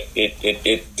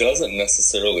 It doesn't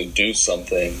necessarily do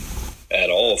something at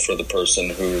all for the person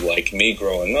who, like me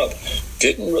growing up,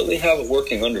 didn't really have a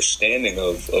working understanding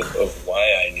of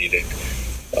why I needed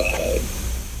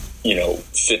you know,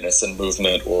 fitness and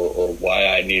movement, or why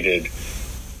I needed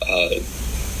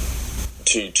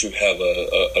to have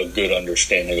a good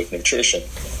understanding of nutrition.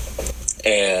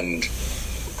 And,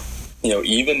 you know,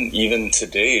 even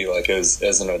today, like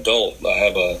as an adult, I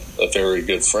have a very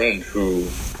good friend who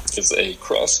is a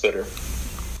CrossFitter,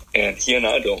 and he and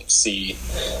I don't see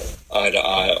eye to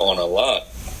eye on a lot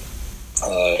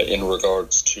in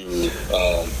regards to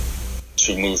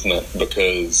movement,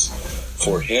 because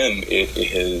for him it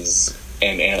is,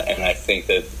 and I think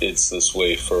that it's this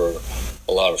way for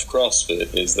a lot of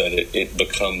CrossFit, is that it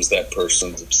becomes that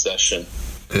person's obsession.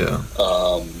 Yeah.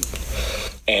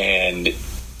 And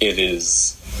it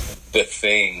is the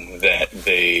thing that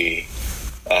they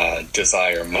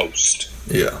desire most.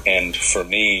 Yeah. And for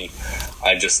me,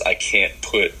 I can't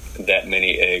put that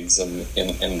many eggs in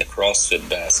the CrossFit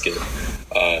basket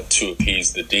to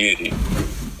appease the deity.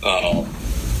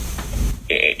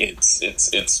 It's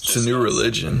just a new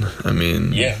religion. I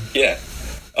mean, yeah.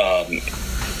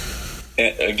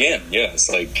 And again, yeah, it's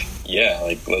like, yeah,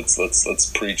 like let's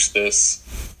preach this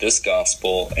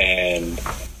gospel, and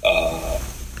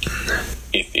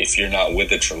if you're not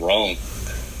with it, you're wrong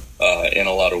in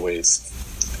a lot of ways.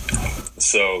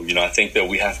 So, you know, I think that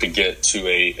we have to get to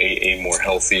a more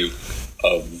healthy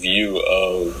view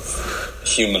of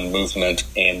human movement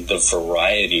and the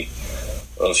variety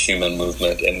of human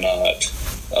movement, and not,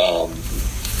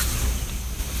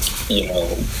 you know,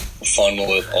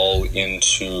 funnel it all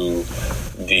into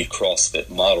the CrossFit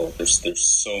model. There's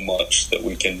so much that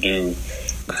we can do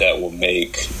that will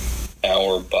make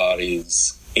our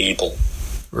bodies able,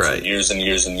 right, for years and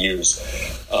years and years,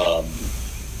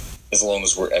 as long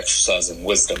as we're exercising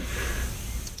wisdom,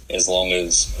 as long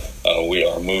as we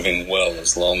are moving well,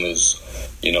 as long as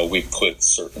we put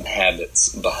certain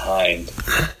habits behind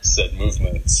said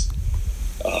movements,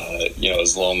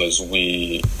 as long as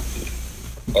we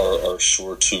are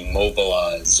sure to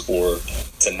mobilize or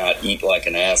to not eat like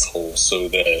an asshole so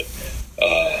that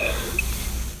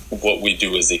what we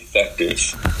do is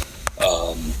effective.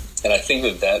 And I think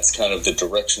that that's kind of the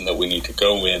direction that we need to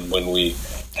go in when we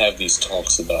have these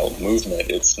talks about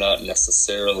movement. It's not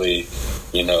necessarily,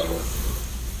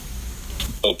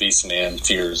 obese man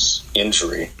fears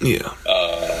injury. Yeah.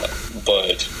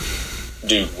 But,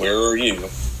 dude, where are you?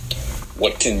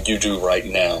 What can you do right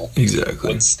now?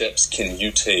 Exactly. What steps can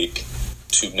you take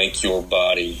to make your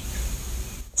body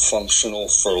functional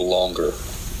for longer?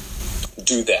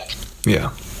 Do that.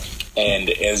 Yeah. And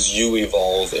as you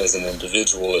evolve as an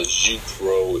individual, as you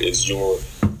grow, as your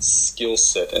skill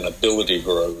set and ability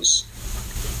grows,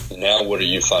 now what are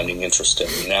you finding interesting?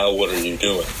 Now what are you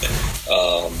doing?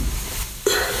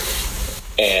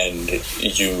 And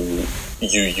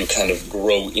you kind of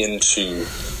grow into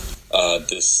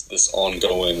this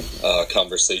ongoing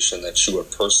conversation that you are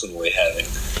personally having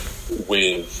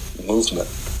with movement.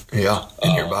 Yeah,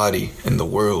 in your body, in the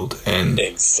world, and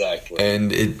exactly.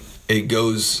 And it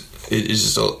goes.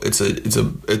 It's just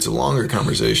it's a longer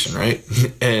conversation, right?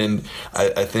 And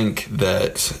I think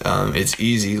that it's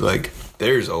easy. Like,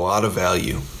 there's a lot of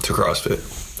value to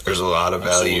CrossFit. There's a lot of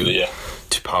value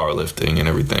to powerlifting and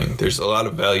everything. There's a lot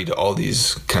of value to all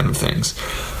these kind of things.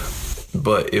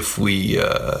 But if we're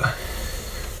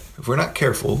not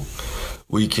careful,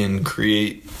 we can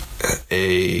create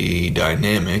a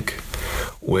dynamic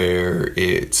where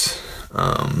it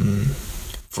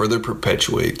further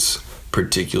perpetuates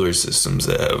particular systems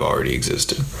that have already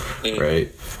existed,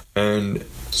 right? And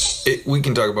we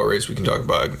can talk about race, we can talk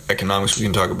about economics, we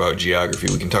can talk about geography,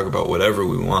 we can talk about whatever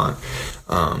we want,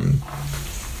 and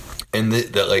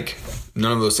that like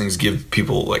none of those things give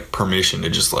people like permission to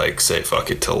just like say fuck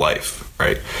it to life,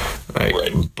 right?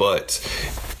 But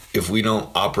if we don't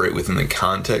operate within the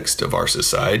context of our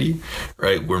society,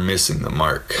 right, we're missing the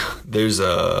mark. There's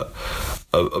a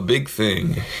big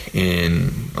thing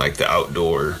in like the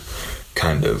outdoor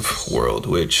kind of world,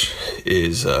 which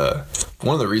is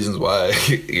one of the reasons why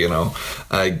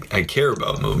I care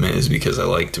about movement, is because I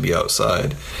like to be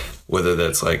outside, whether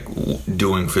that's like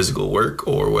doing physical work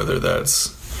or whether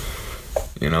that's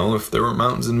if there were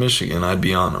mountains in Michigan, I'd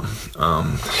be on them,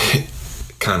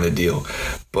 kind of deal.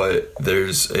 But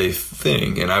there's a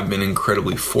thing, and I've been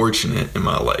incredibly fortunate in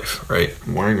my life, right?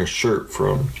 I'm wearing a shirt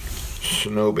from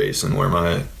Snow Basin where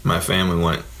my family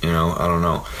went. I don't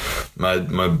know,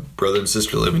 my brother and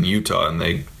sister live in Utah, and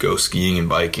they go skiing and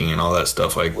biking and all that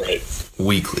stuff like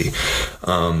weekly.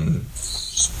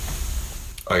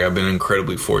 Like, I've been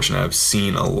incredibly fortunate. I've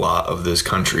seen a lot of this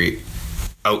country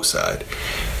outside,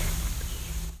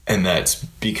 and that's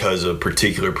because of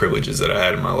particular privileges that I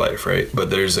had in my life, right? But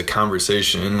there's a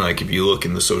conversation, like if you look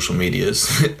in the social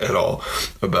medias at all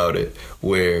about it,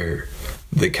 where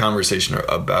the conversation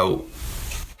about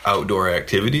outdoor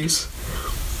activities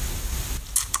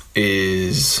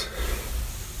is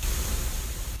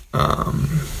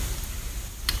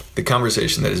the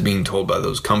conversation that is being told by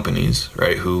those companies,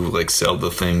 right, who like sell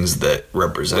the things that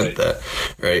represent that,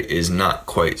 right, is not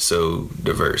quite so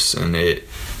diverse. And it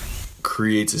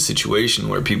creates a situation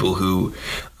where people who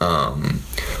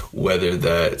whether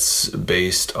that's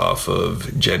based off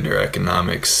of gender,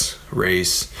 economics,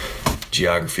 race,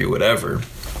 geography, whatever,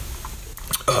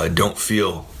 don't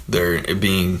feel they're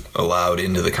being allowed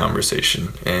into the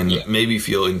conversation, and maybe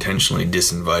feel intentionally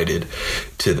disinvited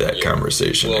to that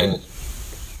conversation. Well,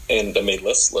 and I mean,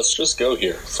 let's just go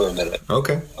here for a minute.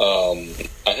 Okay.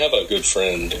 I have a good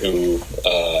friend who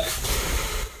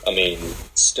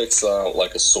sticks out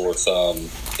like a sore thumb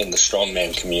in the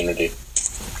strongman community,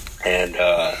 and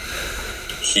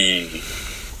he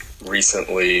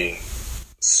recently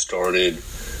started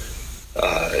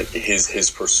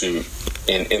his pursuit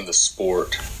in the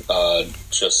sport,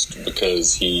 just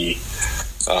because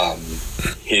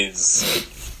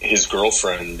his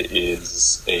girlfriend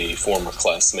is a former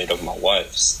classmate of my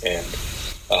wife's, and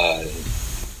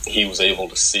he was able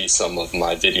to see some of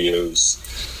my videos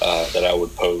that I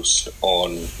would post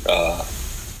on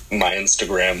my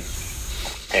Instagram,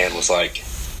 and was like,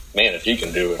 man, if he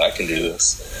can do it, I can do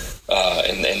this.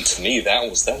 And to me, that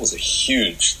was a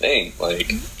huge thing.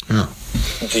 Like,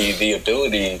 the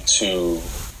ability to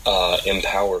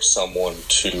empower someone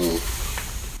to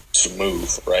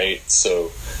move, right?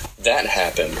 So that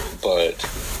happened, but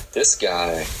this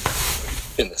guy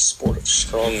in the sport of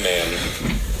strongman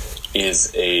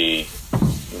is a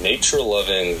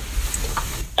nature-loving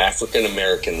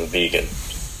African-American vegan,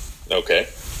 okay?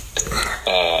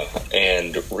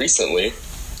 And recently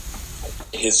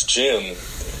his gym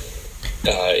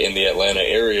in the Atlanta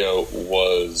area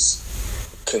was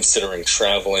considering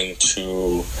traveling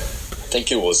to, I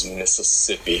think it was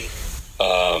Mississippi,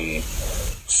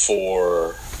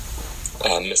 for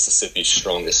Mississippi's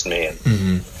Strongest Man,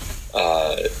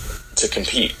 to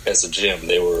compete as a gym.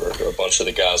 A bunch of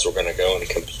the guys were going to go and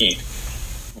compete,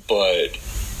 but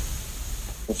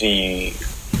the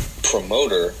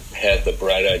promoter had the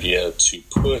bright idea to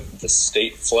put the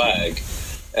state flag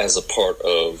as a part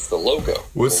of the logo.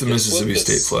 What's the Mississippi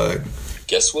state flag?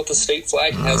 Guess what the state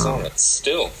flag has on it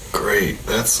still? Great.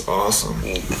 That's awesome.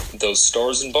 Those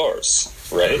stars and bars,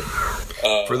 right?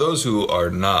 For those who are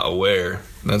not aware,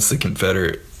 that's the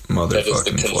Confederate motherfucking flag. That is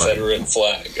the Confederate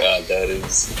flag. That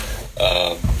is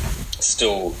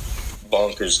still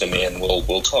bonkers to me, and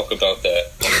we'll talk about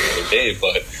that another day.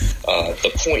 But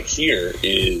the point here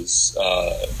is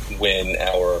when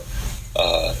our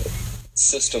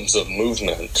systems of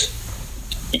movement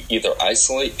either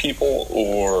isolate people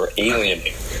or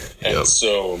alienate, and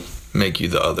so make you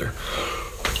the other.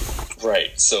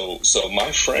 Right. So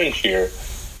my friend here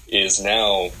is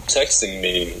now texting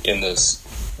me in this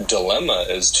dilemma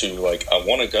as to, like, I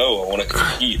want to go, I want to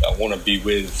compete, I want to be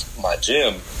with my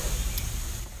gym,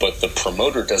 but the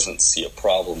promoter doesn't see a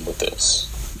problem with this.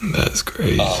 That's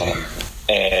crazy.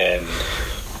 And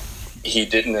he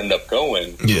didn't end up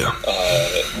going. Yeah.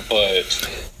 But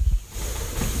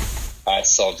I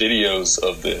saw videos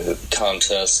of the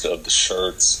contest, of the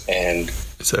shirts, and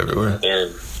it's everywhere.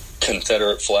 They're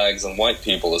Confederate flags and white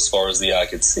people as far as the eye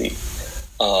could see.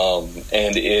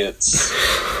 And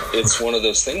it's one of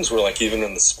those things where, like, even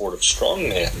in the sport of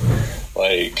strongman,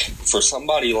 like, for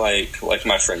somebody like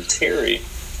my friend Terry,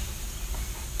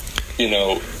 you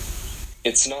know,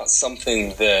 it's not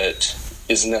something that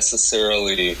is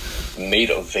necessarily made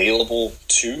available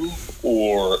to,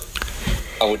 or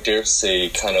I would dare say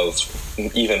kind of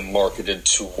even marketed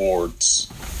towards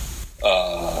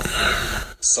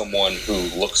someone who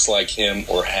looks like him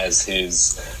or has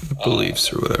his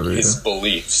beliefs or whatever. His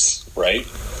beliefs, right?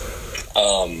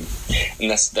 And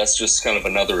that's just kind of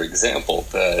another example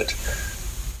that,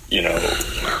 you know,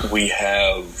 we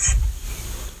have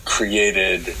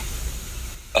created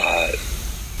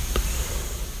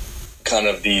kind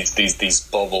of these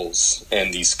bubbles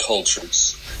and these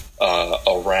cultures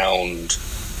around,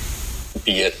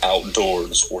 be it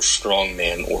outdoors or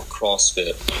strongman or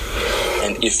CrossFit.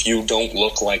 And if you don't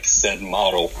look like said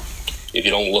model, if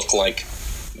you don't look like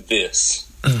this,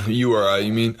 you or I,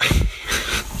 you mean?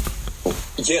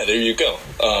 Yeah, there you go.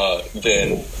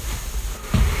 Then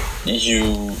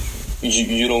you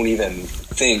don't even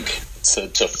think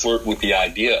to flirt with the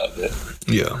idea of it.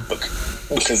 Yeah.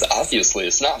 Because obviously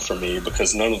it's not for me,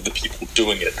 because none of the people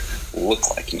doing it look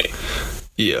like me.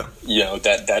 Yeah. You know,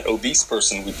 that obese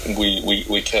person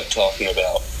we kept talking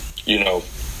about, you know,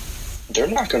 they're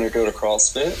not going to go to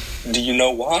CrossFit. Do you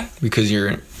know why? Because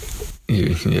yeah.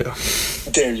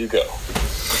 There you go.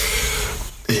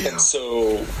 Yeah. And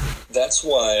so that's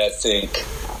why I think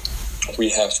we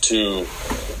have to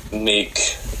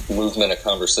make movement a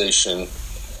conversation,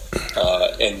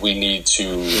 and we need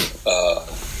to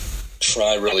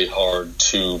try really hard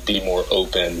to be more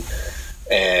open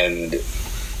and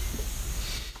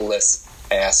less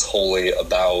assholey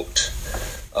about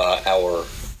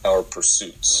our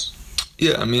pursuits.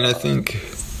 Yeah, I mean,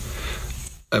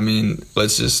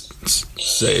 let's just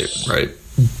say it, right?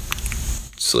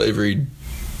 Slavery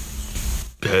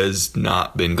has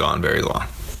not been gone very long.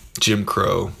 Jim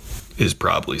Crow is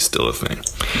probably still a thing,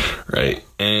 right?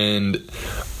 And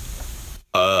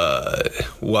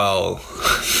while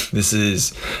this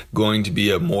is going to be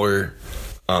a more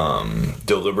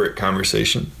deliberate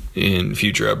conversation in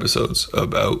future episodes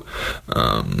about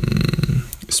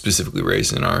specifically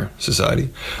race in our society,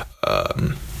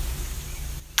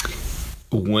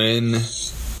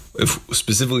 if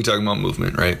specifically talking about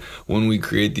movement, right? When we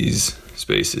create these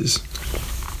spaces,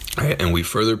 right, and we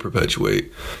further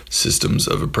perpetuate systems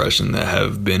of oppression that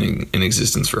have been in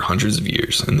existence for hundreds of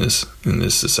years in this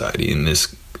society, in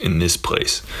this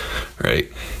place, right?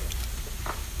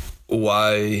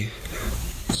 Why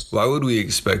would we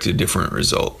expect a different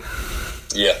result?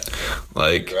 Yeah,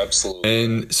 like, absolutely.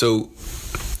 And so,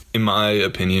 in my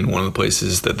opinion, one of the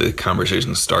places that the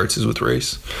conversation starts is with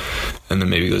race, and then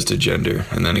maybe goes to gender,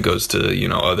 and then it goes to, you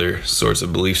know, other sorts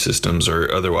of belief systems or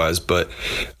otherwise. But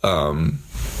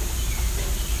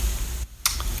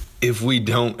if we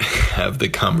don't have the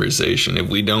conversation, if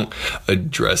we don't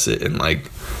address it, and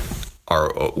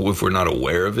if we're not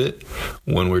aware of it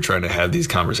when we're trying to have these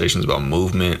conversations about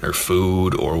movement or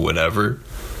food or whatever,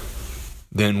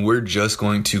 then we're just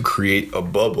going to create a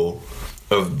bubble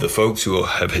of the folks who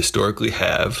have historically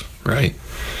have, right,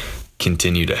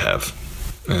 continue to have.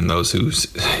 And those who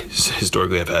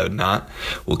historically have had not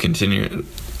will continue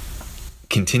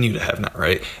to have not,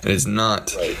 right? And it's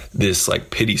not this like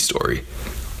pity story.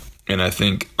 And I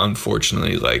think,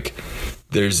 unfortunately, like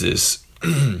there's this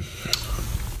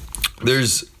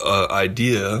there's an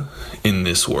idea in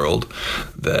this world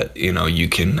that, you know, you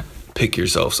can pick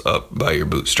yourselves up by your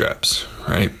bootstraps,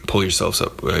 right? Pull yourselves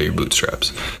up by your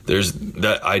bootstraps. There's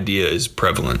that idea is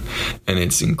prevalent, and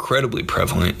it's incredibly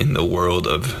prevalent in the world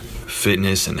of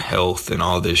fitness and health and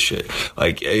all this shit.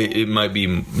 Like it might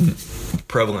be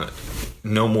prevalent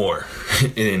no more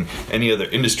in any other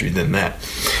industry than that.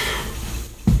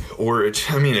 Or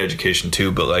education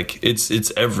too, but like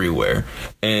it's everywhere.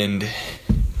 And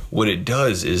what it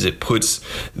does is it puts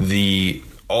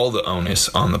all the onus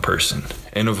on the person.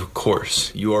 And of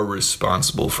course, you are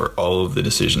responsible for all of the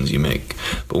decisions you make.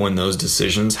 But when those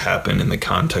decisions happen in the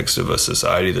context of a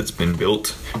society that's been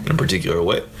built in a particular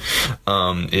way,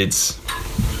 it's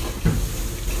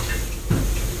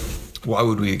why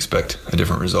would we expect a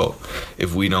different result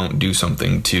if we don't do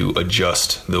something to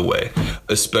adjust the way,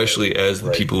 especially as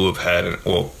the people who have had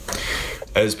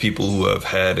as people who have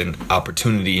had an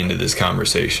opportunity into this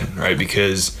conversation, right?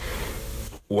 Because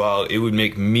while it would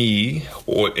make me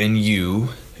and you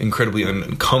incredibly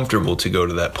uncomfortable to go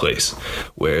to that place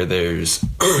where there's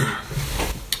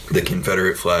the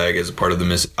Confederate flag as a part of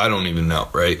the I don't even know,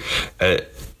 right? At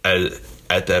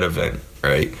that event,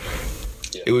 right?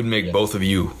 Yeah. It would make both of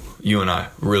you and I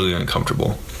really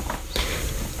uncomfortable.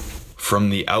 From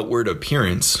the outward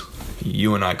appearance,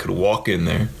 you and I could walk in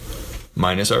there,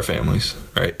 minus our families,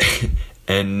 right?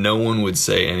 And no one would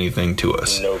say anything to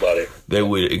us. Nobody. They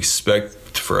would expect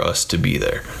for us to be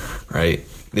there, right?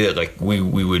 Yeah, like we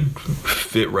would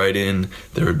fit right in.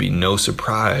 There would be no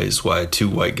surprise why two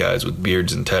white guys with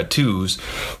beards and tattoos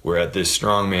were at this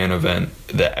strongman event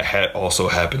that also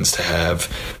happens to have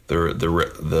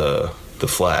the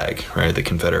flag, right? The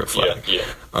Confederate flag. Yeah.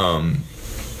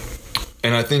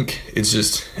 And I think it's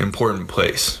just an important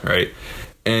place, right?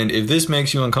 And if this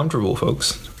makes you uncomfortable,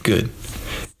 folks, good.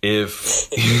 If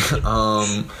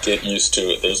get used to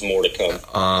it, there's more to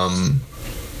come.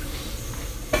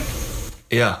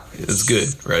 Yeah, it's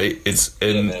good, right? Because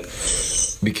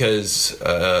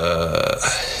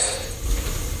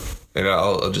and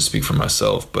I'll just speak for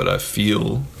myself, but I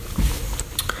feel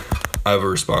I have a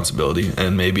responsibility,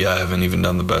 and maybe I haven't even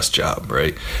done the best job,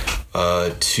 right?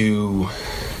 To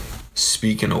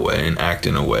speak in a way and act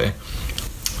in a way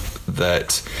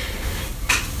that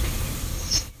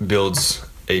builds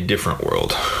a different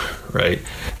world, right?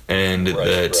 And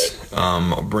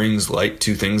brings light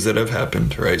to things that have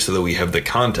happened, right? So that we have the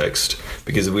context.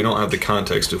 Because if we don't have the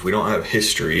context, if we don't have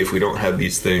history, if we don't have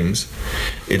these things,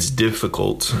 it's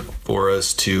difficult for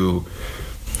us to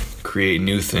create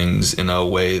new things in a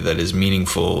way that is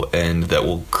meaningful and that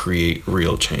will create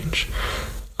real change.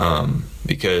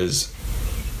 Because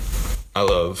I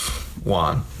love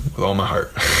Juan with all my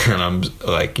heart. And I'm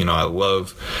like, I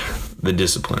love the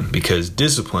discipline, because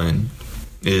discipline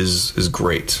is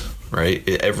great, right?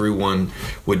 Everyone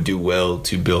would do well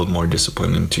to build more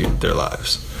discipline into their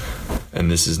lives. And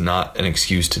this is not an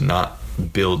excuse to not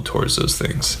build towards those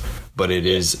things, but it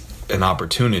is an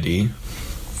opportunity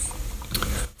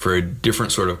for a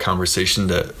different sort of conversation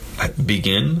to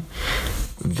begin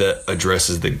that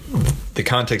addresses the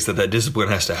context that discipline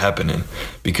has to happen in.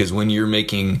 Because when you're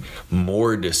making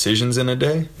more decisions in a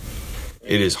day,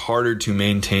 it is harder to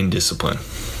maintain discipline.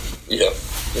 Yeah.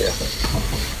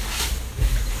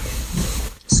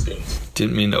 It's good.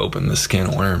 Didn't mean to open this can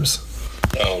of worms.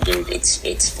 Oh, dude,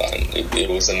 it's fine. It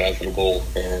was inevitable,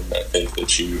 and I think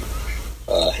that you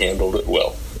handled it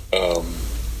well.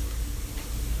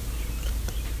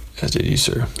 As did you,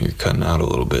 sir. You're cutting out a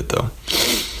little bit, though.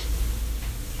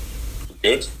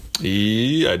 Good?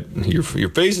 Yeah, your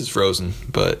face is frozen,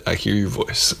 but I hear your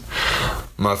voice.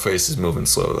 My face is moving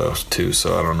slow, though, too,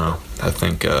 so I don't know. I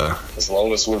think... as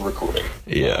long as we're recording.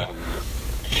 Yeah.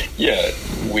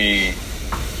 We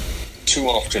too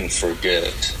often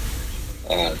forget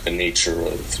the nature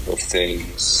of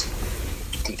things,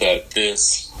 that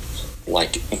this,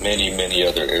 like many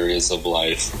other areas of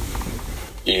life,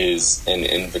 is an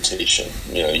invitation.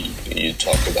 You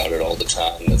talk about it all the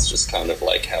time. That's just kind of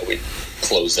like how we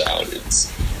close out.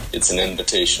 It's an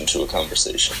invitation to a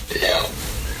conversation. Yeah.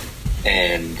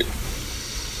 And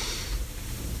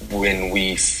when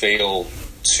we fail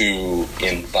to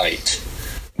invite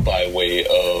by way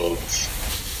of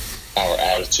our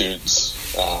attitudes,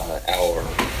 our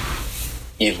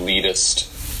elitist,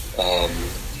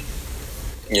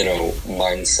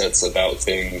 mindsets about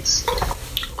things,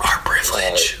 our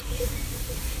Privilege.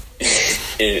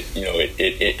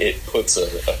 It puts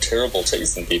a terrible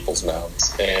taste in people's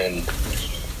mouths, and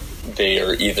they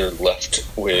are either left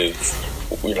with,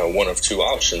 one of two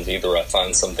options. Either I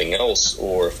find something else,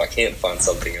 or if I can't find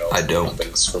something else, I don't.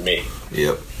 Nothing's for me.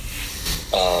 Yep.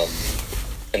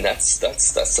 And that's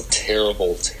a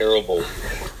terrible, terrible,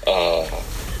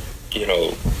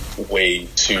 way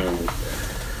to,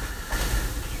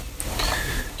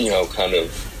 kind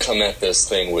of come at this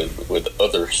thing with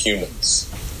other humans.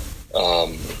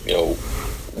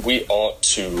 We ought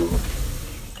to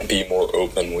be more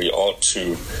open. We ought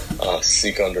to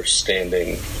seek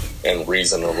understanding and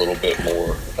reason a little bit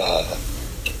more,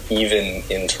 even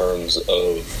in terms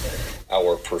of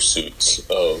our pursuits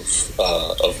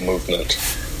of movement.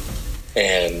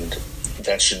 And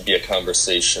that should be a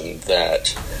conversation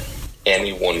that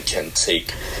anyone can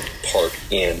take part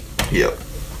in. Yep.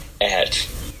 At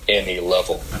any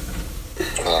level.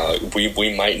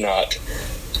 We might not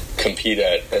compete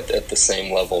at the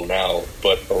same level now,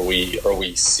 but are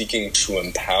we seeking to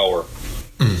empower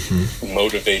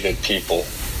motivated people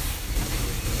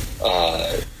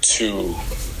to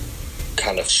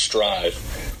kind of strive?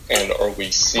 And are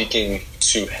we seeking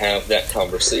to have that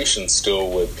conversation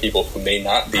still with people who may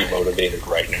not be motivated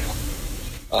right now,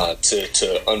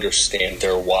 to understand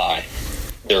their why,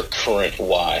 their current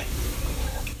why,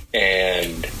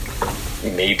 and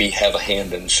maybe have a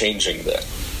hand in changing that?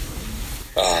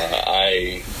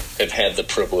 I have had the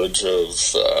privilege of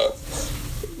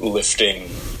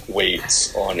lifting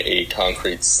weights on a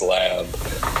concrete slab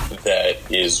that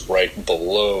is right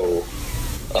below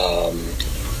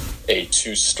a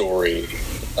 2-story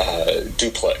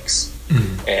duplex.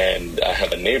 And I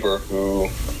have a neighbor who,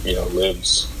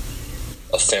 lives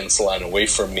a fence line away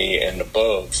from me and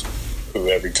above, who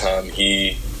every time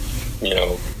he,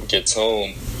 gets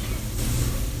home,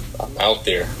 I'm out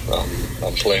there.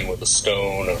 I'm playing with a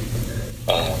stone.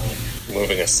 I'm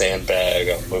moving a sandbag.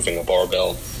 I'm moving a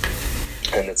barbell.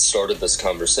 And it started this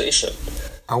conversation.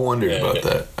 I wondered about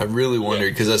that. I really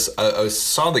wondered, because I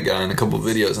saw the guy in a couple of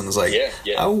videos and was like,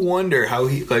 I wonder how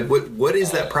he, like, what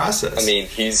is that process? I mean,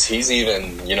 he's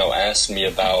even, asked me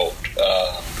about,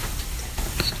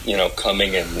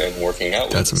 coming and working out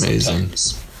with That's amazing.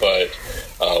 Sometimes. But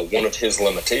one of his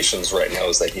limitations right now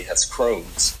is that he has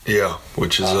Crohn's. Yeah,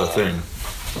 which is a thing.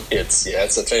 It's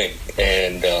a thing.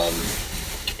 And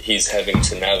he's having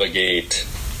to navigate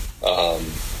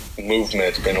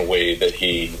movement in a way that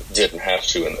he didn't have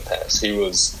to in the past. He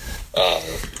was,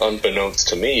 unbeknownst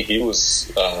to me, he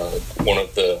was one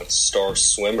of the star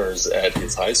swimmers at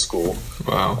his high school.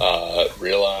 Wow.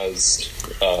 Realized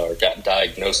or got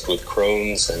diagnosed with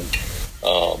Crohn's, and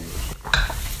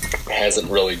hasn't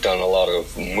really done a lot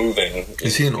of moving.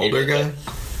 Is he an older guy?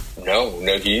 No,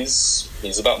 he's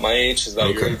about my age. He's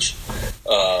about your age.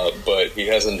 But he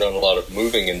hasn't done a lot of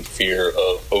moving in fear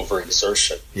of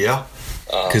overexertion. Yeah,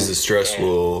 because the stress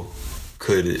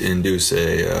could induce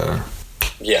a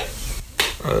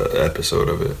episode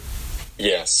of it.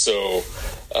 Yeah, so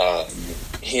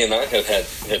he and I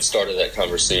have started that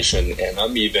conversation, and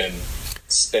I'm even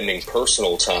spending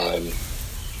personal time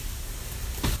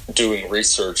doing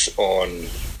research on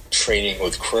training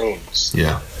with Crohn's.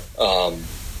 Yeah.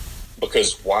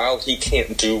 Because while he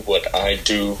can't do what I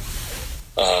do,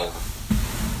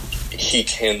 he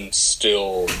can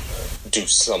still do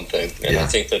something. And I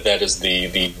think that is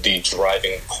the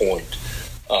driving point.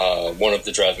 One of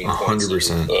the driving points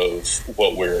 100%. of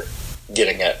what we're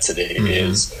getting at today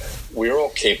is we're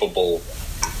all capable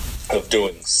of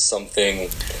doing something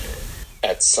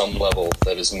at some level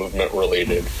that is movement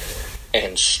related,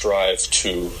 and strive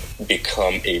to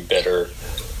become a better,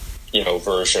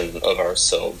 version of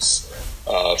ourselves.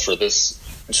 For this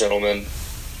gentleman,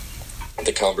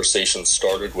 the conversation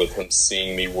started with him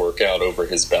seeing me work out over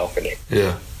his balcony.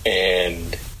 Yeah.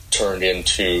 And turned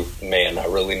into, man, I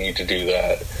really need to do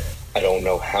that. I don't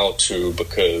know how to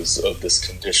because of this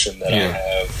condition that I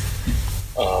have.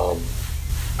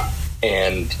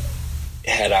 And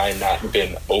had I not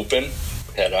been open,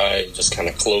 had I just kind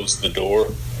of closed the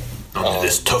door, I'm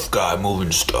this tough guy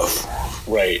moving stuff.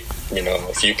 Right.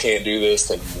 If you can't do this,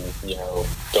 then,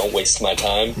 don't waste my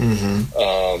time.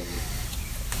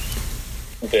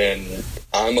 Then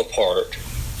I'm a part,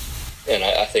 and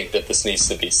I think that this needs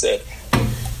to be said,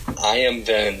 I am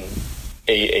then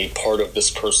a part of this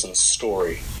person's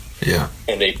story. Yeah.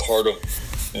 And a part of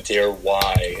their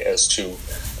why as to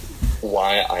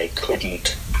why I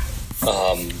couldn't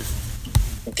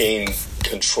gain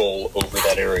control over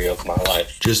that area of my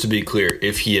life. Just to be clear,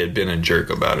 if he had been a jerk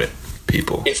about it,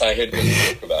 people. If I had been a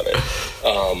jerk about it,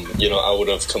 I would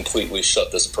have completely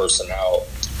shut this person out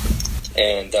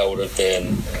And that would have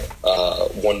been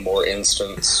one more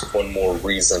instance, one more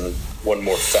reason, one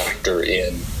more factor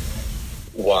in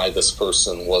why this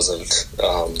person wasn't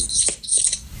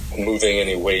moving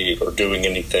any weight or doing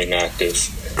anything active.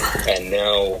 And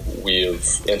now we have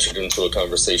entered into a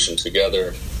conversation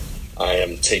together. I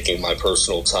am taking my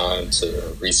personal time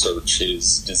to research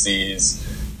his disease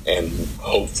and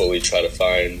hopefully try to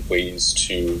find ways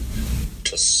to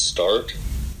start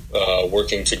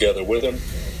working together with him.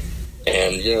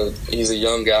 And, you know, he's a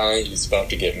young guy. He's about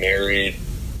to get married,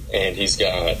 and he's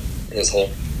got his whole...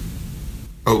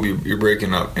 Oh, you're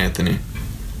breaking up, Anthony.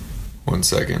 1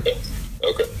 second.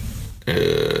 Okay.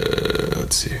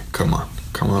 Let's see. Come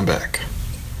on back.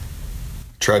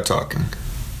 Try talking.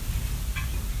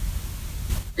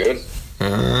 Good?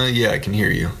 Yeah, I can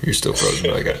hear you. You're still frozen,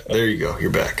 but there you go.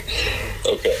 You're back.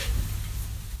 Okay.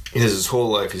 He has his whole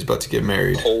life. He's about to get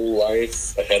married. Whole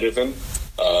life ahead of him.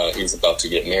 He's about to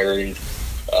get married.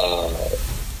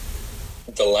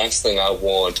 The last thing I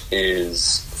want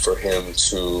is for him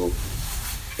to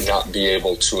not be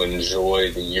able to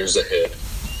enjoy the years ahead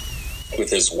with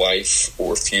his wife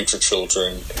or future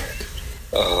children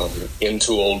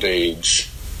into old age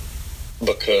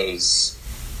because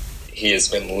he has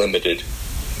been limited.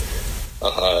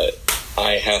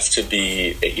 I have to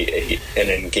be an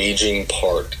engaging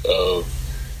part of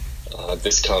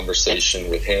this conversation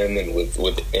with him and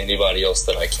with anybody else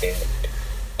that I can.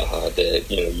 That,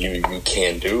 you know, you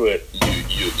can do it.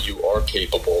 You are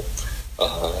capable.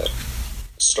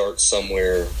 Start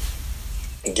somewhere.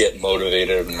 Get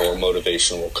motivated, and more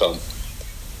motivation will come.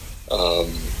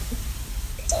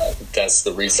 That's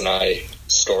the reason I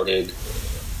started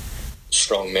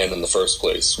Strongman in the first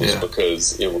place, was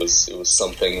because it was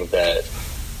something that,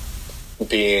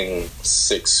 being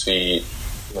 6 feet,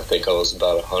 I think I was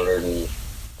about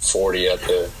 140 at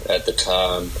the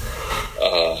time,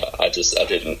 I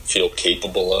didn't feel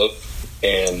capable of,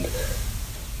 and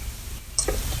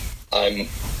I'm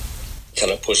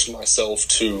kind of pushed myself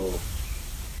to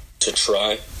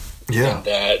try. Yeah. And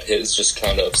that has just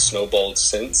kind of snowballed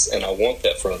since, and I want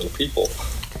that for other people.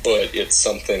 But it's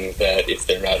something that if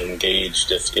they're not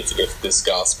engaged, if this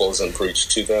gospel isn't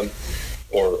preached to them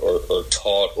or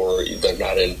taught, or they're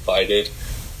not invited,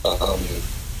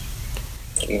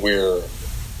 we're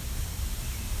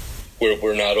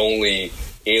not only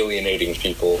alienating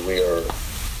people, we are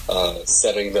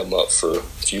setting them up for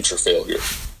future failure.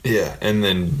 Yeah, and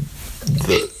then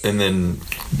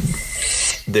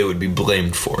they would be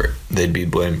blamed for it. They'd be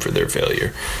blamed for their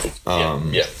failure.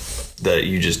 That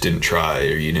you just didn't try,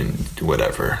 or you didn't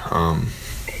whatever.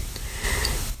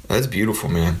 That's beautiful,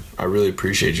 man. I really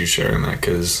appreciate you sharing that,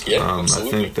 because I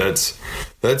think that's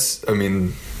I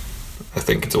mean, I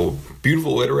think it's a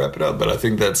beautiful way to wrap it up, but I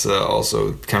think that's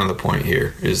also kind of the point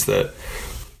here, is that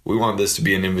we want this to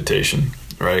be an invitation,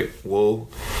 right? We'll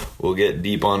get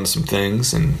deep on some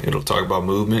things, and it'll talk about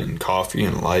movement and coffee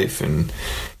and life and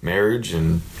marriage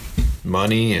and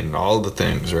money and all the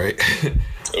things, right?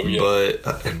 Oh, yeah.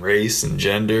 But and race and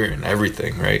gender and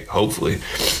everything, right? Hopefully,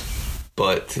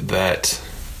 but that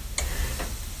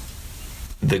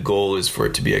the goal is for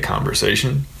it to be a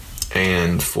conversation,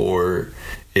 and for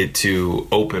it to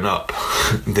open up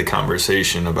the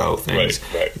conversation about things,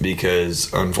 right.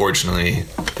 Because unfortunately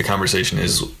the conversation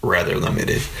is rather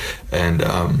limited. And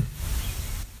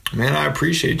man, I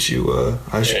appreciate you.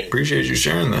 Appreciate you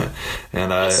sharing that.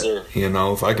 And yes, sir. You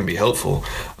know, if I can be helpful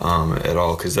at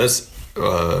all, because that's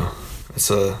it's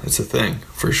a thing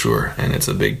for sure, and it's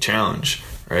a big challenge,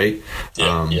 right?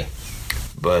 Yeah.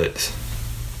 But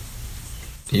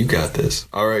you got this.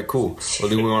 All right, cool. Well,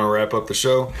 do we want to wrap up the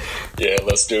show? Yeah,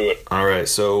 let's do it. All right.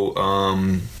 So,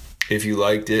 if you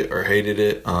liked it or hated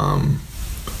it,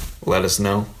 let us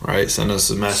know. All right. Send us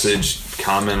a message,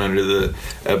 comment under the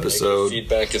episode. Negative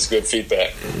feedback is good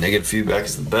feedback. Negative feedback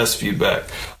is the best feedback.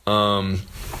 That's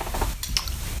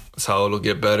how it'll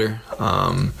get better.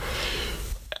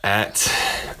 At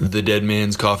the Dead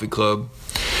Man's Coffee Club,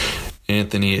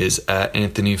 Anthony is at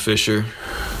Anthony Fisher.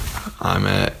 I'm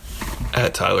at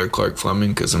Tyler Clark Fleming,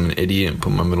 because I'm an idiot and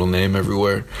put my middle name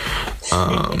everywhere.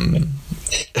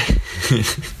 This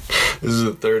is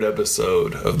the 3rd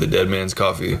episode of the Dead Man's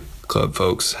Coffee Club,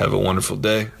 folks. Have a wonderful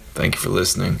day. Thank you for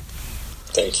listening.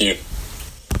 Thank you.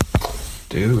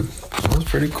 Dude, that was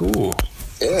pretty cool.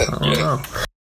 Yeah. I don't know.